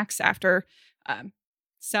HBO Max after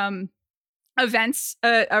some events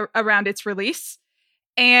around its release.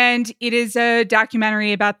 And it is a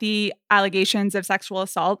documentary about the allegations of sexual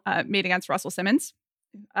assault made against Russell Simmons.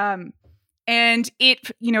 And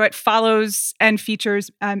it follows and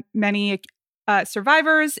features many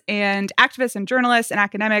survivors and activists and journalists and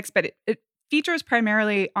academics, but it features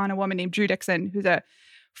primarily on a woman named Drew Dixon, who's a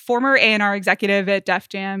former A&R executive at Def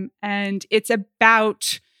Jam. And it's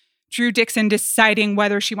about Drew Dixon deciding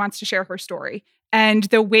whether she wants to share her story. And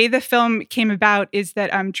the way the film came about is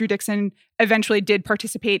that Drew Dixon eventually did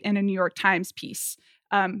participate in a New York Times piece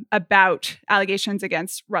about allegations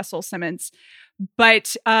against Russell Simmons.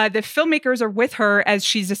 But the filmmakers are with her as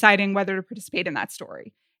she's deciding whether to participate in that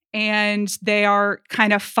story. And they are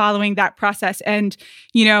kind of following that process. And,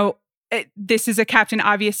 this is a Captain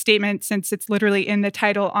Obvious statement since it's literally in the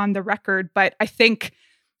title, On the Record. But I think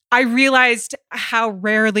I realized how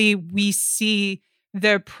rarely we see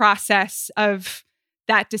the process of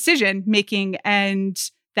that decision making,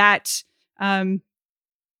 and that,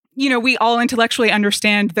 we all intellectually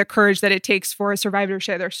understand the courage that it takes for a survivor to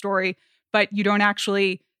share their story, but you don't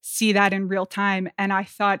actually see that in real time. And I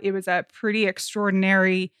thought it was a pretty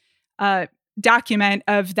extraordinary document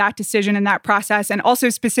of that decision and that process, and also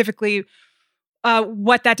specifically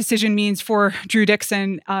what that decision means for Drew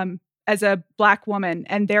Dixon as a Black woman.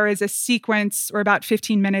 And there is a sequence, or about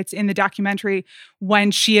 15 minutes in the documentary,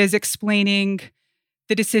 when she is explaining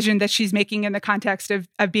the decision that she's making in the context of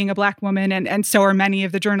being a Black woman. And so are many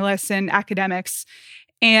of the journalists and academics.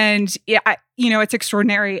 And, it's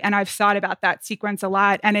extraordinary. And I've thought about that sequence a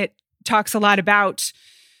lot. And it talks a lot about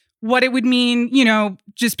what it would mean,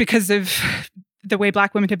 just because of the way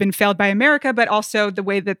Black women have been failed by America, but also the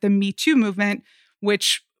way that the Me Too movement,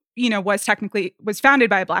 which was founded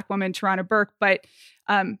by a Black woman, Tarana Burke, but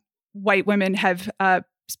white women have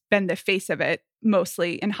been the face of it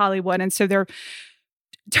mostly in Hollywood. And so they're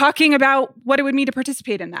talking about what it would mean to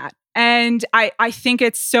participate in that. And I think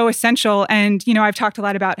it's so essential. And, I've talked a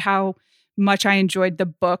lot about how much I enjoyed the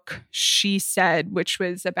book She Said, which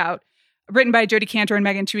was written by Jodi Kantor and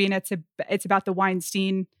Megan Twohey, and it's about the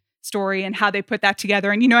Weinstein story and how they put that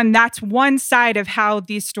together. And, and that's one side of how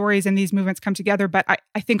these stories and these movements come together. But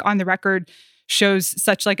I think On the Record shows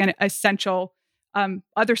such like an essential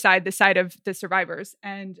other side, the side of the survivors.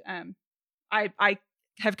 And I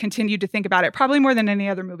have continued to think about it probably more than any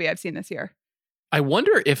other movie I've seen this year. I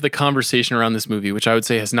wonder if the conversation around this movie, which I would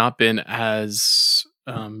say has not been as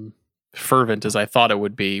fervent as I thought it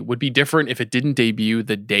would be different if it didn't debut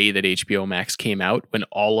the day that HBO Max came out, when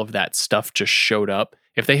all of that stuff just showed up.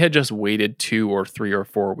 If they had just waited 2 or 3 or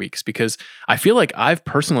 4 weeks, because I feel like I've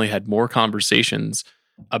personally had more conversations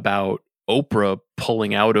about Oprah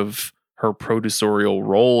pulling out of her producerial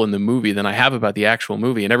role in the movie than I have about the actual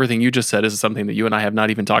movie. And everything you just said is something that you and I have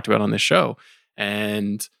not even talked about on this show.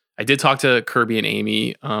 And I did talk to Kirby and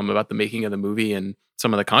Amy about the making of the movie and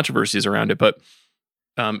some of the controversies around it, but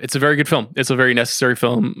it's a very good film. It's a very necessary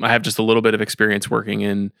film. I have just a little bit of experience working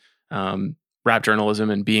in rap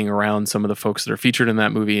journalism and being around some of the folks that are featured in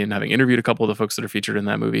that movie, and having interviewed a couple of the folks that are featured in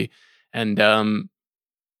that movie. And,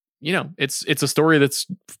 it's a story that's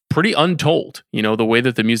pretty untold. The way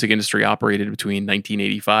that the music industry operated between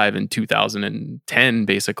 1985 and 2010,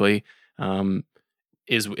 basically,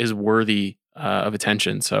 is worthy of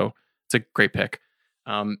attention. So it's a great pick.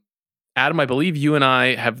 Adam, I believe you and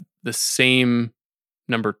I have the same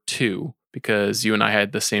number 2, because you and I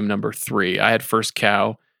had the same number 3. I had First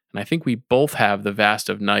Cow, and I think we both have The Vast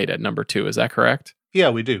of Night at number 2. Is that correct? Yeah,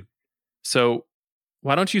 we do. So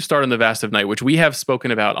why don't you start on The Vast of Night, which we have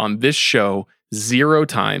spoken about on this show 0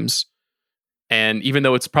 times. And even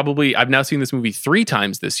though it's probably, I've now seen this movie 3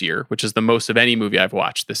 times this year, which is the most of any movie I've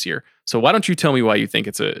watched this year. So why don't you tell me why you think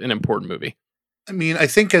it's an important movie? I mean, I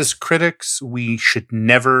think as critics, we should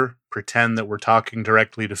never pretend that we're talking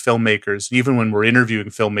directly to filmmakers. Even when we're interviewing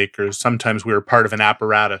filmmakers, sometimes we're part of an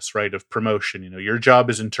apparatus, right, of promotion. You know, your job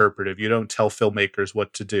is interpretive. You don't tell filmmakers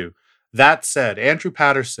what to do. That said, Andrew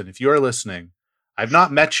Patterson, if you are listening, I've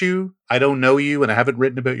not met you, I don't know you, and I haven't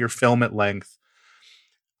written about your film at length.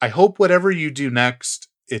 I hope whatever you do next,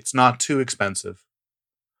 it's not too expensive.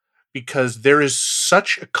 Because there is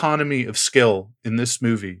such economy of skill in this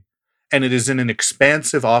movie. And it is in an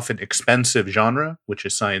expansive, often expensive genre, which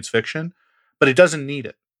is science fiction, but it doesn't need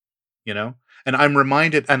it, you know? And I'm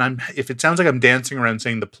reminded, and if it sounds like I'm dancing around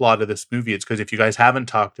saying the plot of this movie, it's because if you guys haven't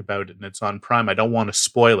talked about it and it's on Prime, I don't want to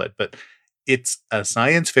spoil it, but it's a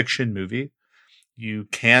science fiction movie. You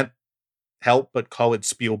can't help but call it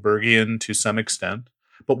Spielbergian to some extent.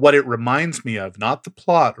 But what it reminds me of, not the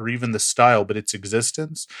plot or even the style, but its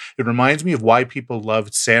existence, it reminds me of why people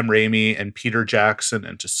loved Sam Raimi and Peter Jackson,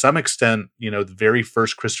 and to some extent, you know, the very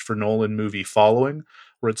first Christopher Nolan movie following,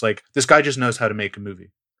 where it's like, this guy just knows how to make a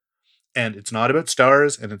movie. And it's not about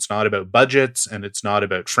stars, and it's not about budgets, and it's not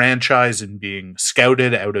about franchise and being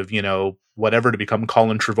scouted out of, you know, whatever to become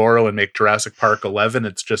Colin Trevorrow and make Jurassic Park 11.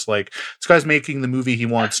 It's just like, this guy's making the movie he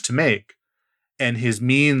wants to make. And his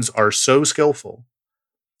means are so skillful.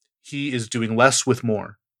 He is doing less with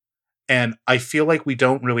more. And I feel like we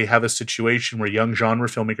don't really have a situation where young genre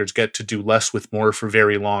filmmakers get to do less with more for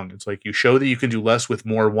very long. It's like you show that you can do less with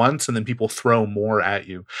more once, and then people throw more at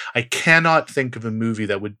you. I cannot think of a movie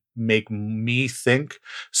that would make me think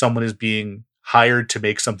someone is being hired to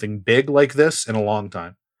make something big like this in a long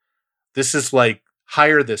time. This is like,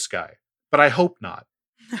 hire this guy. But I hope not.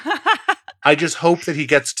 I just hope that he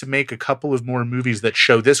gets to make a couple of more movies that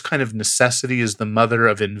show this kind of necessity is the mother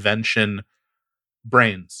of invention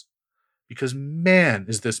brains. Because, man,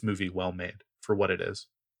 is this movie well made for what it is.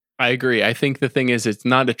 I agree. I think the thing is, it's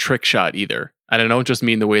not a trick shot either. And I don't just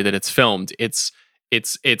mean the way that it's filmed. It's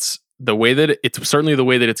the way that it's certainly the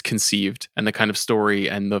way that it's conceived and the kind of story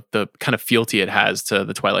and the kind of fealty it has to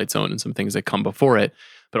the Twilight Zone and some things that come before it.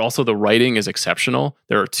 But also the writing is exceptional.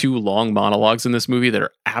 There are 2 long monologues in this movie that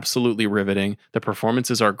are absolutely riveting. The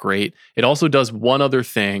performances are great. It also does one other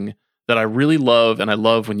thing that I really love, and I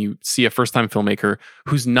love when you see a first-time filmmaker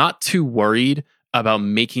who's not too worried about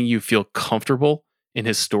making you feel comfortable in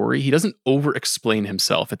his story. He doesn't over-explain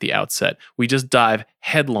himself at the outset. We just dive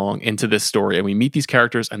headlong into this story, and we meet these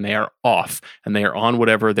characters, and they are off, and they are on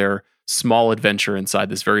whatever their small adventure inside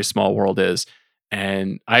this very small world is.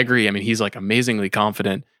 And I agree. I mean, he's like amazingly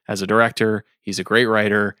confident as a director. He's a great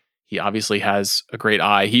writer. He obviously has a great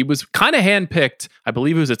eye. He was kind of handpicked. I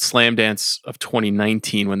believe it was at Slamdance of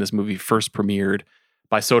 2019 when this movie first premiered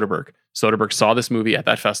by Soderbergh. Soderbergh saw this movie at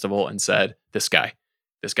that festival and said, this guy's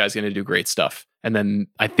going to do great stuff. And then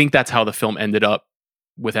I think that's how the film ended up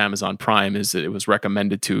with Amazon Prime, is that it was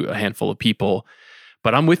recommended to a handful of people.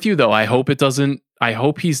 But I'm with you though. I hope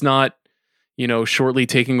he's not, you know, shortly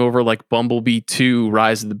taking over like Bumblebee 2,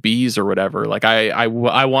 Rise of the Bees or whatever. Like I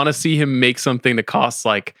want to see him make something that costs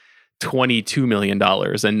like $22 million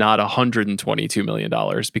and not $122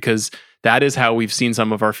 million, because that is how we've seen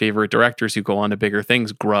some of our favorite directors who go on to bigger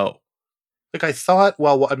things grow. Like I thought,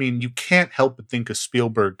 well, I mean, you can't help but think of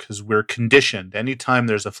Spielberg because we're conditioned anytime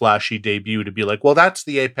there's a flashy debut to be like, well, that's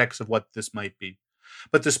the apex of what this might be.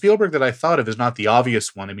 But the Spielberg that I thought of is not the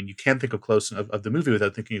obvious one. I mean, you can't think of of the movie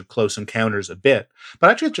without thinking of Close Encounters a bit. But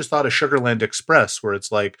I actually just thought of Sugarland Express, where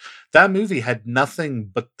it's like that movie had nothing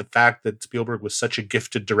but the fact that Spielberg was such a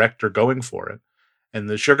gifted director going for it. And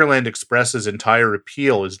the Sugarland Express's entire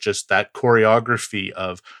appeal is just that choreography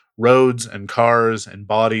of roads and cars and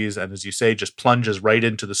bodies. And as you say, just plunges right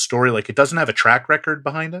into the story. Like it doesn't have a track record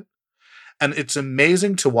behind it. And it's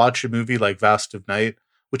amazing to watch a movie like Vast of Night,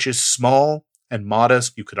 which is small and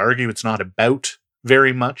modest. You could argue it's not about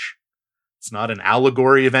very much. It's not an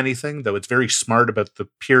allegory of anything, though it's very smart about the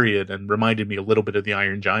period and reminded me a little bit of The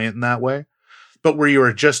Iron Giant in that way. But where you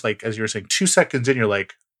are just like, as you were saying, 2 seconds in, you're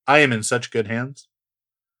like, I am in such good hands.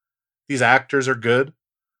 These actors are good,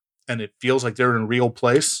 and it feels like they're in a real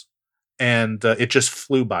place, and it just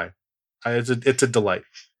flew by. It's a delight.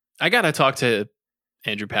 I got to talk to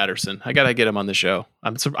Andrew Patterson. I got to get him on the show.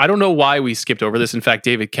 I don't know why we skipped over this. In fact,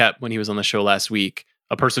 David Koepp, when he was on the show last week,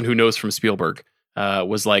 a person who knows from Spielberg,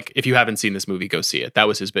 was like, if you haven't seen this movie, go see it. That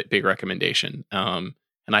was his big recommendation. And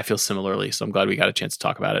I feel similarly, so I'm glad we got a chance to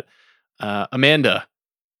talk about it. Amanda,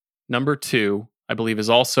 number 2. I believe is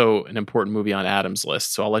also an important movie on Adam's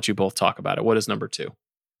list. So I'll let you both talk about it. What is number 2?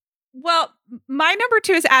 Well, my number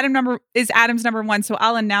 2 is Adam's number 1, so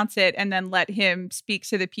I'll announce it and then let him speak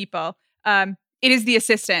to the people. It is The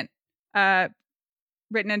Assistant, written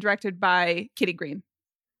and directed by Kitty Green.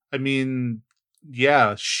 I mean,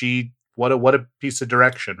 yeah, what a piece of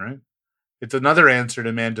direction, right? It's another answer to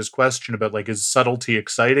Amanda's question about like, is subtlety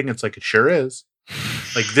exciting? It's like, it sure is.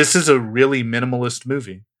 Like, this is a really minimalist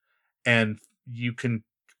movie, and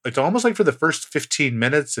it's almost like for the first 15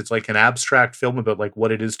 minutes, it's like an abstract film about like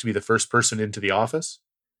what it is to be the first person into the office,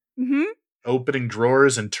 opening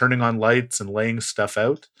drawers and turning on lights and laying stuff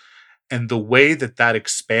out. And the way that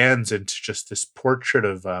expands into just this portrait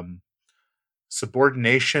of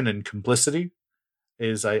subordination and complicity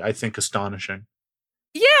is, I think, astonishing.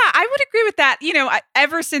 Yeah, I would agree with that. You know,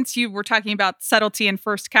 ever since you were talking about subtlety in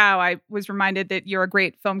First Cow, I was reminded that you're a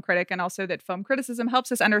great film critic, and also that film criticism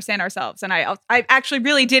helps us understand ourselves. And I actually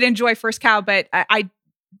really did enjoy First Cow, but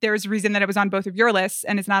there's a reason that it was on both of your lists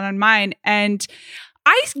and it's not on mine. And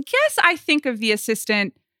I guess I think of The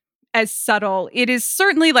Assistant as subtle. It is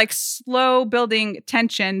certainly like slow building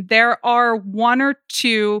tension. There are one or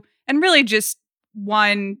two, and really just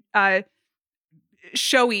one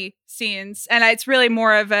showy scenes, and it's really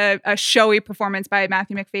more of a showy performance by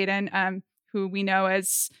Matthew Macfadyen, who we know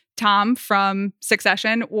as Tom from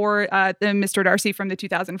Succession, or the Mr. Darcy from the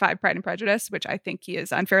 2005 Pride and Prejudice, which I think he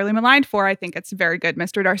is unfairly maligned for. I think it's very good,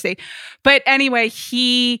 Mr. Darcy. But anyway,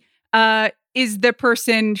 he is the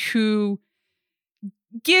person who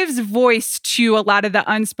gives voice to a lot of the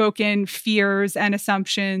unspoken fears and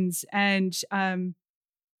assumptions and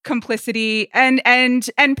complicity and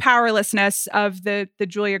powerlessness of the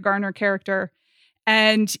Julia Garner character.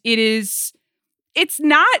 And he's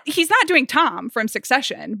not doing Tom from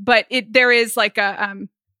Succession, but there is like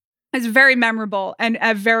it's very memorable and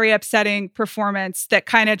a very upsetting performance that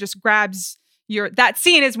kind of just grabs that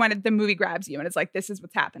scene is when the movie grabs you and it's like, this is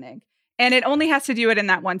what's happening. And it only has to do it in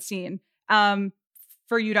that one scene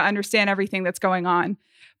for you to understand everything that's going on.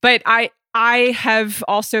 But I have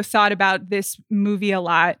also thought about this movie a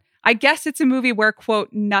lot. I guess it's a movie where,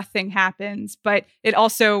 quote, nothing happens, but it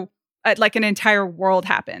also, like an entire world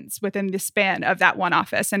happens within the span of that one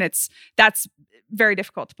office. And that's very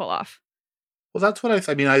difficult to pull off. Well, that's what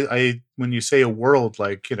I mean, I when you say a world,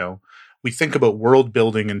 like, you know, we think about world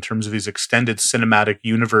building in terms of these extended cinematic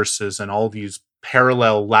universes and all these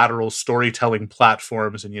parallel lateral storytelling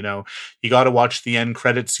platforms. And, you know, you got to watch the end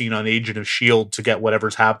credit scene on Agent of S.H.I.E.L.D. to get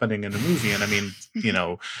whatever's happening in the movie. And I mean, you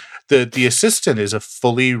know, the Assistant is a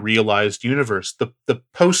fully realized universe. The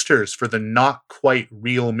posters for the not quite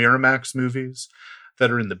real Miramax movies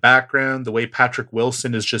that are in the background, the way Patrick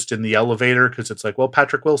Wilson is just in the elevator, because it's like, well,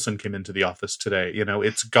 Patrick Wilson came into the office today. You know,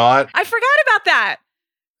 it's got... I forgot about that.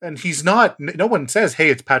 And he's not, no one says, hey,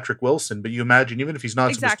 it's Patrick Wilson, but you imagine, even if he's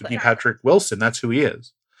not supposed to be Patrick Wilson, that's who he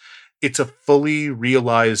is. It's a fully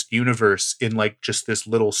realized universe in like just this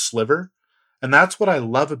little sliver. And that's what I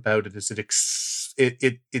love about it, is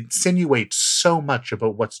it insinuates so much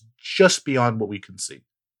about what's just beyond what we can see.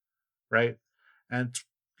 Right? And it's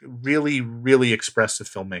really, really expressive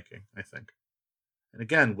filmmaking, I think. And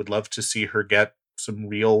again, would love to see her get some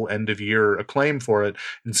real end of year acclaim for it,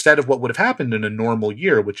 instead of what would have happened in a normal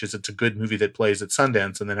year, which is it's a good movie that plays at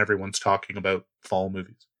Sundance and then everyone's talking about fall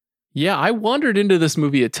movies. Yeah, I wandered into this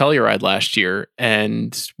movie at Telluride last year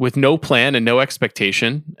and with no plan and no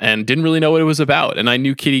expectation, and didn't really know what it was about. And I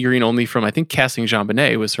knew Kitty Green only from, I think, Casting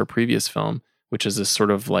JonBenet was her previous film, which is this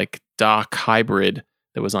sort of like doc hybrid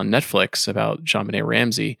that was on Netflix about JonBenet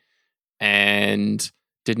Ramsey, and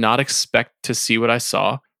did not expect to see what I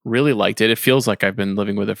saw. Really liked it. It feels like I've been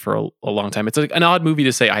living with it for a long time. It's an odd movie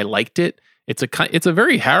to say I liked it. It's a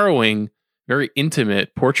very harrowing, very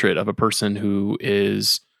intimate portrait of a person who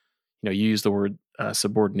is, you know, you use the word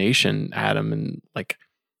subordination, Adam, and like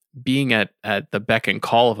being at the beck and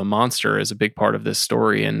call of a monster is a big part of this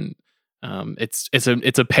story. And it's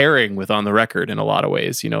a pairing with On the Record in a lot of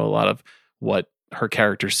ways. You know, a lot of what her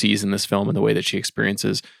character sees in this film and the way that she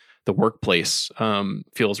experiences the workplace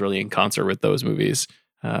feels really in concert with those movies.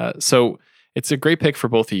 So it's a great pick for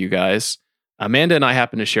both of you guys. Amanda and I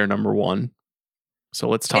happen to share number 1. So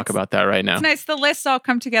let's talk about that right now. It's nice. The lists all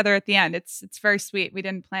come together at the end. It's very sweet. We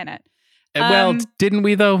didn't plan it. Well, didn't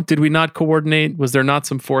we though? Did we not coordinate? Was there not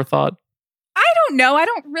some forethought? I don't know. I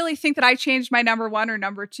don't really think that I changed my number 1 or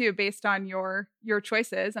number 2 based on your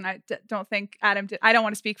choices. And I don't think Adam did. I don't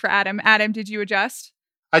want to speak for Adam. Adam, did you adjust?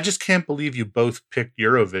 I just can't believe you both picked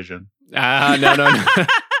Eurovision. No.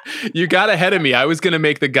 You got ahead of me. I was going to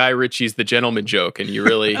make the Guy Ritchie's The Gentleman joke, and you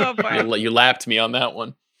really you lapped me on that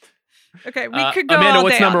one. Okay, we could go Amanda, all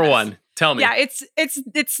what's day number on 1? Tell me. Yeah,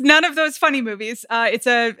 it's none of those funny movies.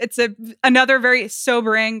 It's another very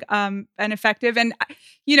sobering and effective and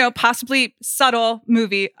possibly subtle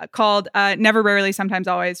movie called Never, Rarely, Sometimes,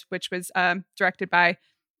 Always, which was directed by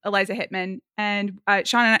Eliza Hittman. And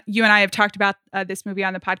Sean, you and I have talked about this movie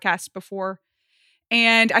on the podcast before.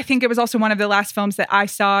 And I think it was also one of the last films that I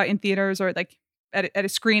saw in theaters or like at a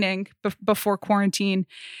screening before quarantine.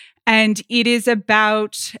 And it is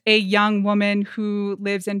about a young woman who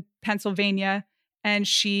lives in Pennsylvania, and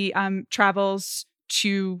she travels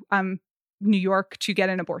to New York to get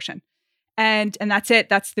an abortion, and that's it.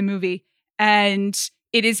 That's the movie, and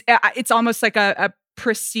it's almost like a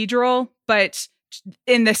procedural, but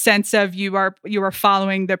in the sense of you are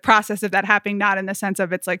following the process of that happening, not in the sense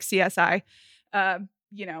of it's like CSI,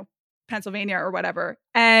 Pennsylvania or whatever,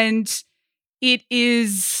 and it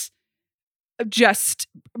is just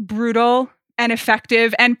brutal and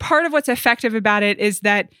effective. And part of what's effective about it is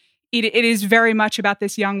that it is very much about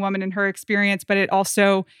this young woman and her experience, but it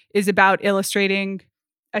also is about illustrating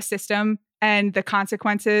a system and the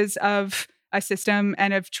consequences of a system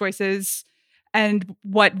and of choices and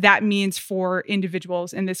what that means for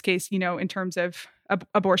individuals in this case, in terms of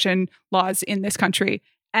abortion laws in this country.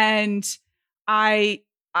 And I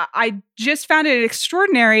just found it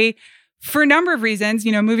extraordinary for a number of reasons.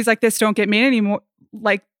 Movies like this don't get made anymore.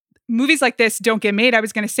 Like movies like this don't get made. I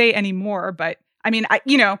was going to say anymore, but I mean,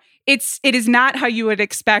 it is not how you would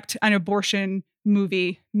expect an abortion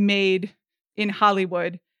movie made in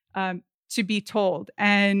Hollywood to be told.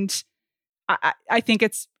 And I think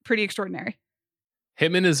it's pretty extraordinary.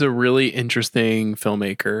 Hittman is a really interesting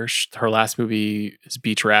filmmaker. Her last movie is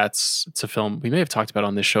Beach Rats. It's a film we may have talked about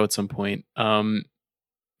on this show at some point.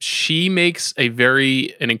 She makes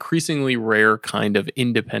an increasingly rare kind of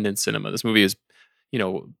independent cinema. This movie is,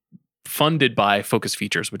 funded by Focus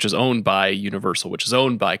Features, which is owned by Universal, which is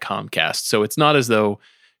owned by Comcast. So it's not as though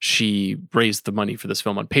she raised the money for this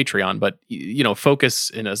film on Patreon, but, Focus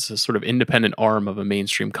as a sort of independent arm of a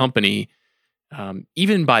mainstream company,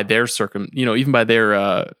 even by their even by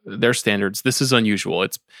their standards, this is unusual.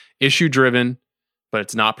 It's issue driven, but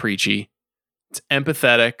it's not preachy. It's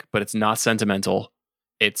empathetic, but it's not sentimental.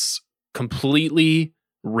 It's completely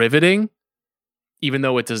riveting, even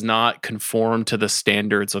though it does not conform to the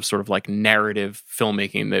standards of sort of like narrative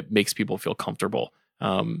filmmaking that makes people feel comfortable.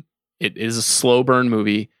 It is a slow burn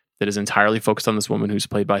movie that is entirely focused on this woman who's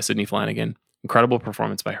played by Sydney Flanagan. Incredible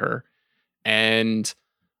performance by her. And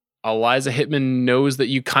Eliza Hittman knows that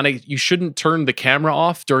you shouldn't turn the camera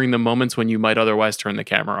off during the moments when you might otherwise turn the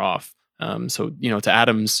camera off. So, to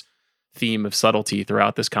Adam's theme of subtlety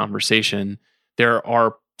throughout this conversation, there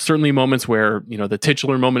are certainly moments where, the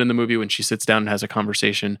titular moment in the movie when she sits down and has a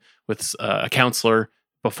conversation with a counselor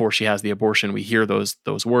before she has the abortion, we hear those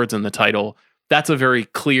words in the title. That's a very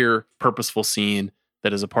clear, purposeful scene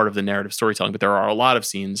that is a part of the narrative storytelling. But there are a lot of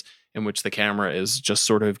scenes in which the camera is just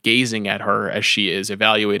sort of gazing at her as she is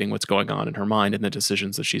evaluating what's going on in her mind and the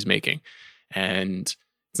decisions that she's making. And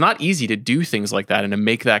it's not easy to do things like that and to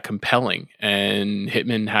make that compelling. And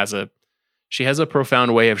Hittman has a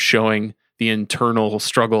profound way of showing the internal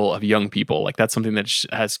struggle of young people. Like that's something that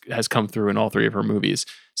has come through in all three of her movies.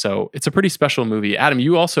 So it's a pretty special movie. Adam,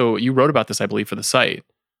 you wrote about this, I believe, for the site.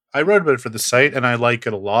 I wrote about it for the site and I like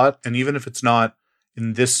it a lot. And even if it's not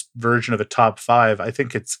in this version of a top 5, I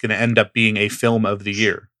think it's going to end up being a film of the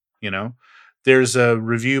year. There's a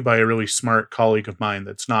review by a really smart colleague of mine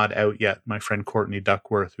that's not out yet, my friend Courtney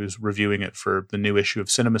Duckworth, who's reviewing it for the new issue of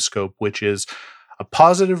CinemaScope, which is a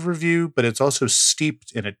positive review, but it's also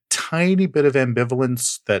steeped in a tiny bit of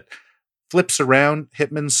ambivalence that flips around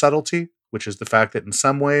Hittman's subtlety, which is the fact that in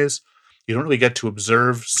some ways you don't really get to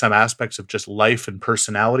observe some aspects of just life and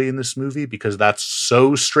personality in this movie because that's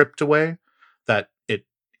so stripped away that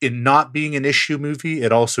in not being an issue movie,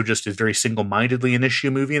 it also just is very single-mindedly an issue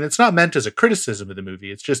movie. And it's not meant as a criticism of the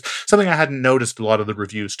movie. It's just something I hadn't noticed a lot of the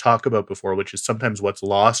reviews talk about before, which is sometimes what's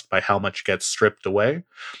lost by how much gets stripped away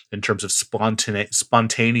in terms of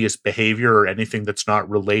spontaneous behavior or anything that's not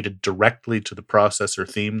related directly to the process or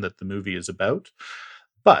theme that the movie is about.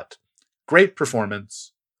 But great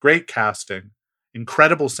performance, great casting,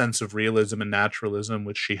 incredible sense of realism and naturalism,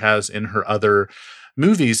 which she has in her other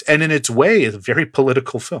movies, and in its way is a very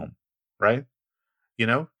political film, right?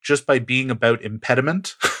 Just by being about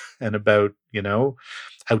impediment and about,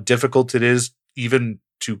 how difficult it is even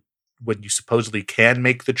to, when you supposedly can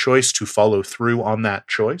make the choice, to follow through on that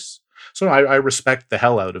choice. So I respect the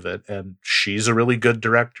hell out of it, and she's a really good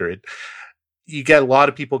director. You get a lot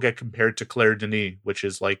of people get compared to Claire Denis, which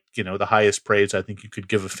is like, the highest praise I think you could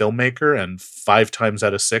give a filmmaker, and 5 times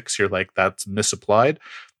out of 6 you're like, that's misapplied.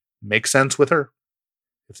 Makes sense with her.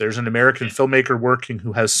 If there's an American filmmaker working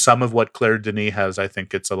who has some of what Claire Denis has, I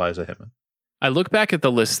think it's Eliza Hittman. I look back at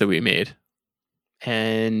the list that we made,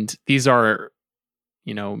 and these are,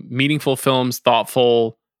 meaningful films,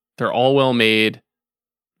 thoughtful. They're all well made.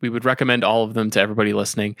 We would recommend all of them to everybody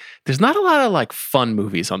listening. There's not a lot of like fun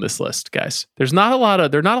movies on this list, guys. There's not a lot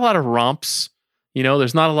of romps.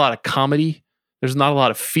 There's not a lot of comedy. There's not a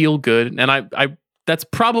lot of feel good. And I that's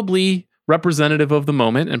probably representative of the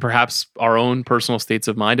moment and perhaps our own personal states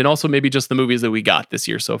of mind, and also maybe just the movies that we got this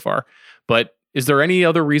year so far. But is there any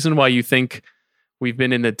other reason why you think we've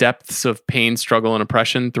been in the depths of pain, struggle, and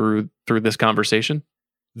oppression through this conversation?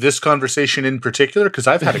 This conversation in particular, because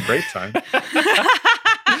I've had a great time.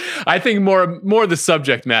 I think more the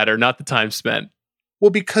subject matter, not the time spent.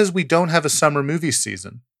 Well, because we don't have a summer movie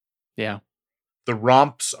season. Yeah. The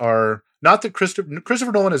romps are not that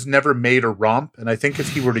Christopher Nolan has never made a romp, and I think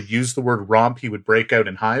if he were to use the word romp, he would break out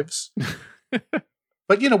in hives.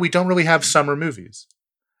 But we don't really have summer movies.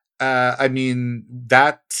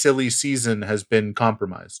 That silly season has been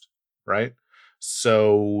compromised, right?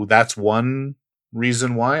 So that's one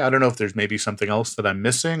reason why. I don't know if there's maybe something else that I'm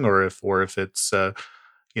missing, or if it's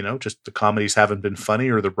just the comedies haven't been funny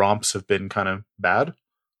or the romps have been kind of bad.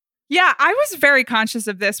 Yeah, I was very conscious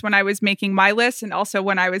of this when I was making my list, and also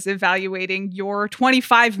when I was evaluating your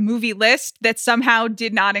 25 movie list that somehow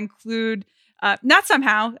did not include, not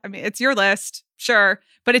somehow, it's your list, sure,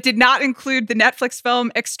 but it did not include the Netflix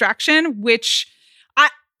film Extraction, which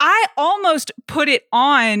I almost put it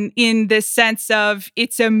on in the sense of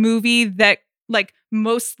it's a movie that like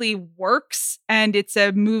mostly works, and it's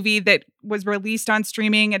a movie that was released on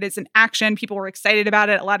streaming. It is an action. People were excited about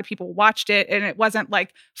it. A lot of people watched it, and it wasn't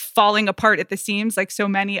like falling apart at the seams like so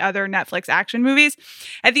many other Netflix action movies.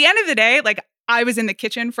 At the end of the day, like I was in the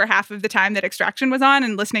kitchen for half of the time that Extraction was on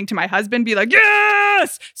and listening to my husband be like,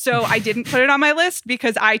 yes! So I didn't put it on my list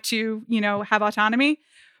because I too, have autonomy.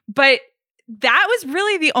 But that was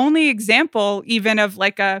really the only example even of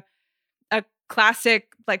like a classic,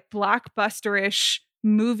 like blockbuster-ish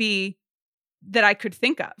movie that I could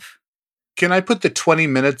think of. Can I put the 20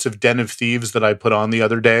 minutes of Den of Thieves that I put on the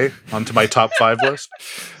other day onto my top 5 list?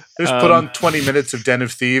 I just put on 20 minutes of Den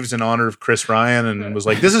of Thieves in honor of Chris Ryan and was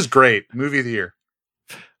like, this is great. Movie of the year.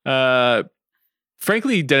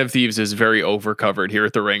 Frankly, Den of Thieves is very overcovered here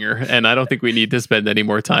at The Ringer, and I don't think we need to spend any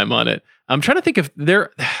more time on it. I'm trying to think if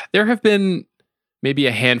there have been maybe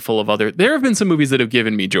a handful of there have been some movies that have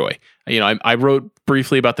given me joy. I wrote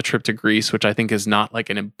briefly about The Trip to Greece, which I think is not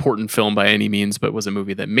like an important film by any means, but was a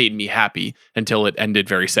movie that made me happy until it ended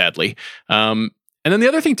very sadly. And then the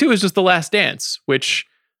other thing too is just The Last Dance, which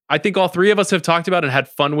I think all three of us have talked about and had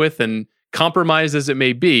fun with, and compromised as it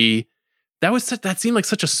may be, that seemed like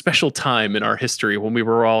such a special time in our history when we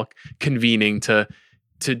were all convening to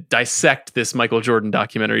dissect this Michael Jordan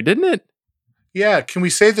documentary, didn't it? Yeah, can we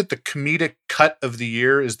say that the comedic cut of the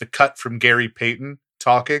year is the cut from Gary Payton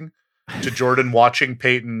talking to Jordan watching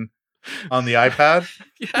Payton on the iPad?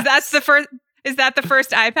 Yes. Is that the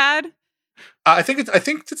first iPad? I think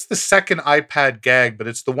it's the second iPad gag, but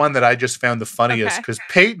it's the one that I just found the funniest because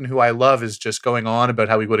Payton, who I love, is just going on about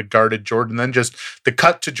how he would have guarded Jordan. Then just the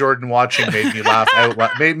cut to Jordan watching made me laugh out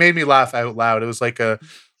loud. Made me laugh out loud. It was like a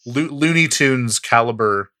Looney Tunes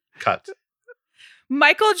caliber cut.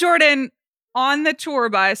 Michael Jordan on the tour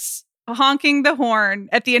bus, honking the horn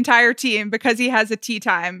at the entire team because he has a tee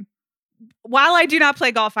time. While I do not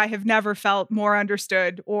play golf, I have never felt more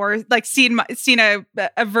understood or like seen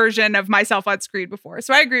a version of myself on screen before.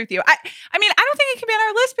 So I agree with you. I don't think it can be on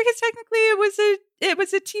our list because technically it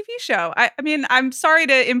was a TV show. I'm sorry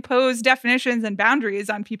to impose definitions and boundaries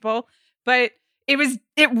on people, but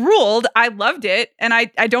it ruled. I loved it, and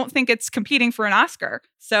I don't think it's competing for an Oscar.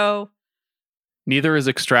 So neither is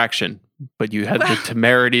Extraction, but you had the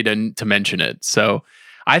temerity to mention it. So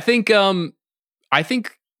I think I'm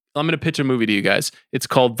going to pitch a movie to you guys. It's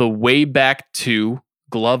called The Way Back 2,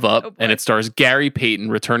 Glove Up, and it stars Gary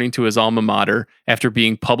Payton returning to his alma mater after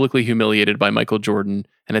being publicly humiliated by Michael Jordan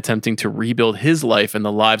and attempting to rebuild his life and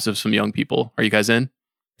the lives of some young people. Are you guys in?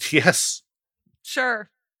 Yes. Sure.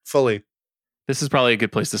 Fully. This is probably a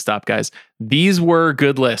good place to stop, guys. These were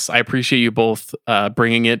good lists. I appreciate you both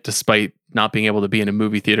bringing it despite not being able to be in a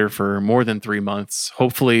movie theater for more than 3 months.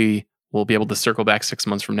 Hopefully, we'll be able to circle back 6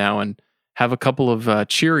 months from now and have a couple of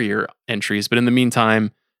cheerier entries. But in the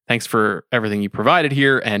meantime, thanks for everything you provided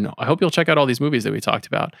here. And I hope you'll check out all these movies that we talked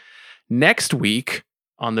about. Next week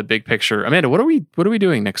on The Big Picture, Amanda, what are we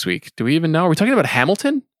doing next week? Do we even know? Are we talking about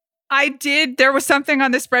Hamilton? I did. There was something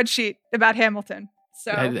on the spreadsheet about Hamilton.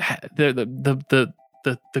 So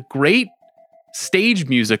the great stage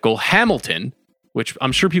musical Hamilton which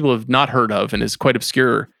I'm sure people have not heard of and is quite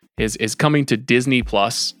obscure, is coming to Disney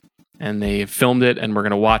Plus. And they filmed it, and we're going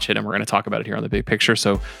to watch it, and we're going to talk about it here on The Big Picture.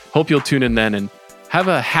 So hope you'll tune in then, and have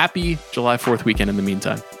a happy July 4th weekend in the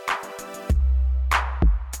meantime.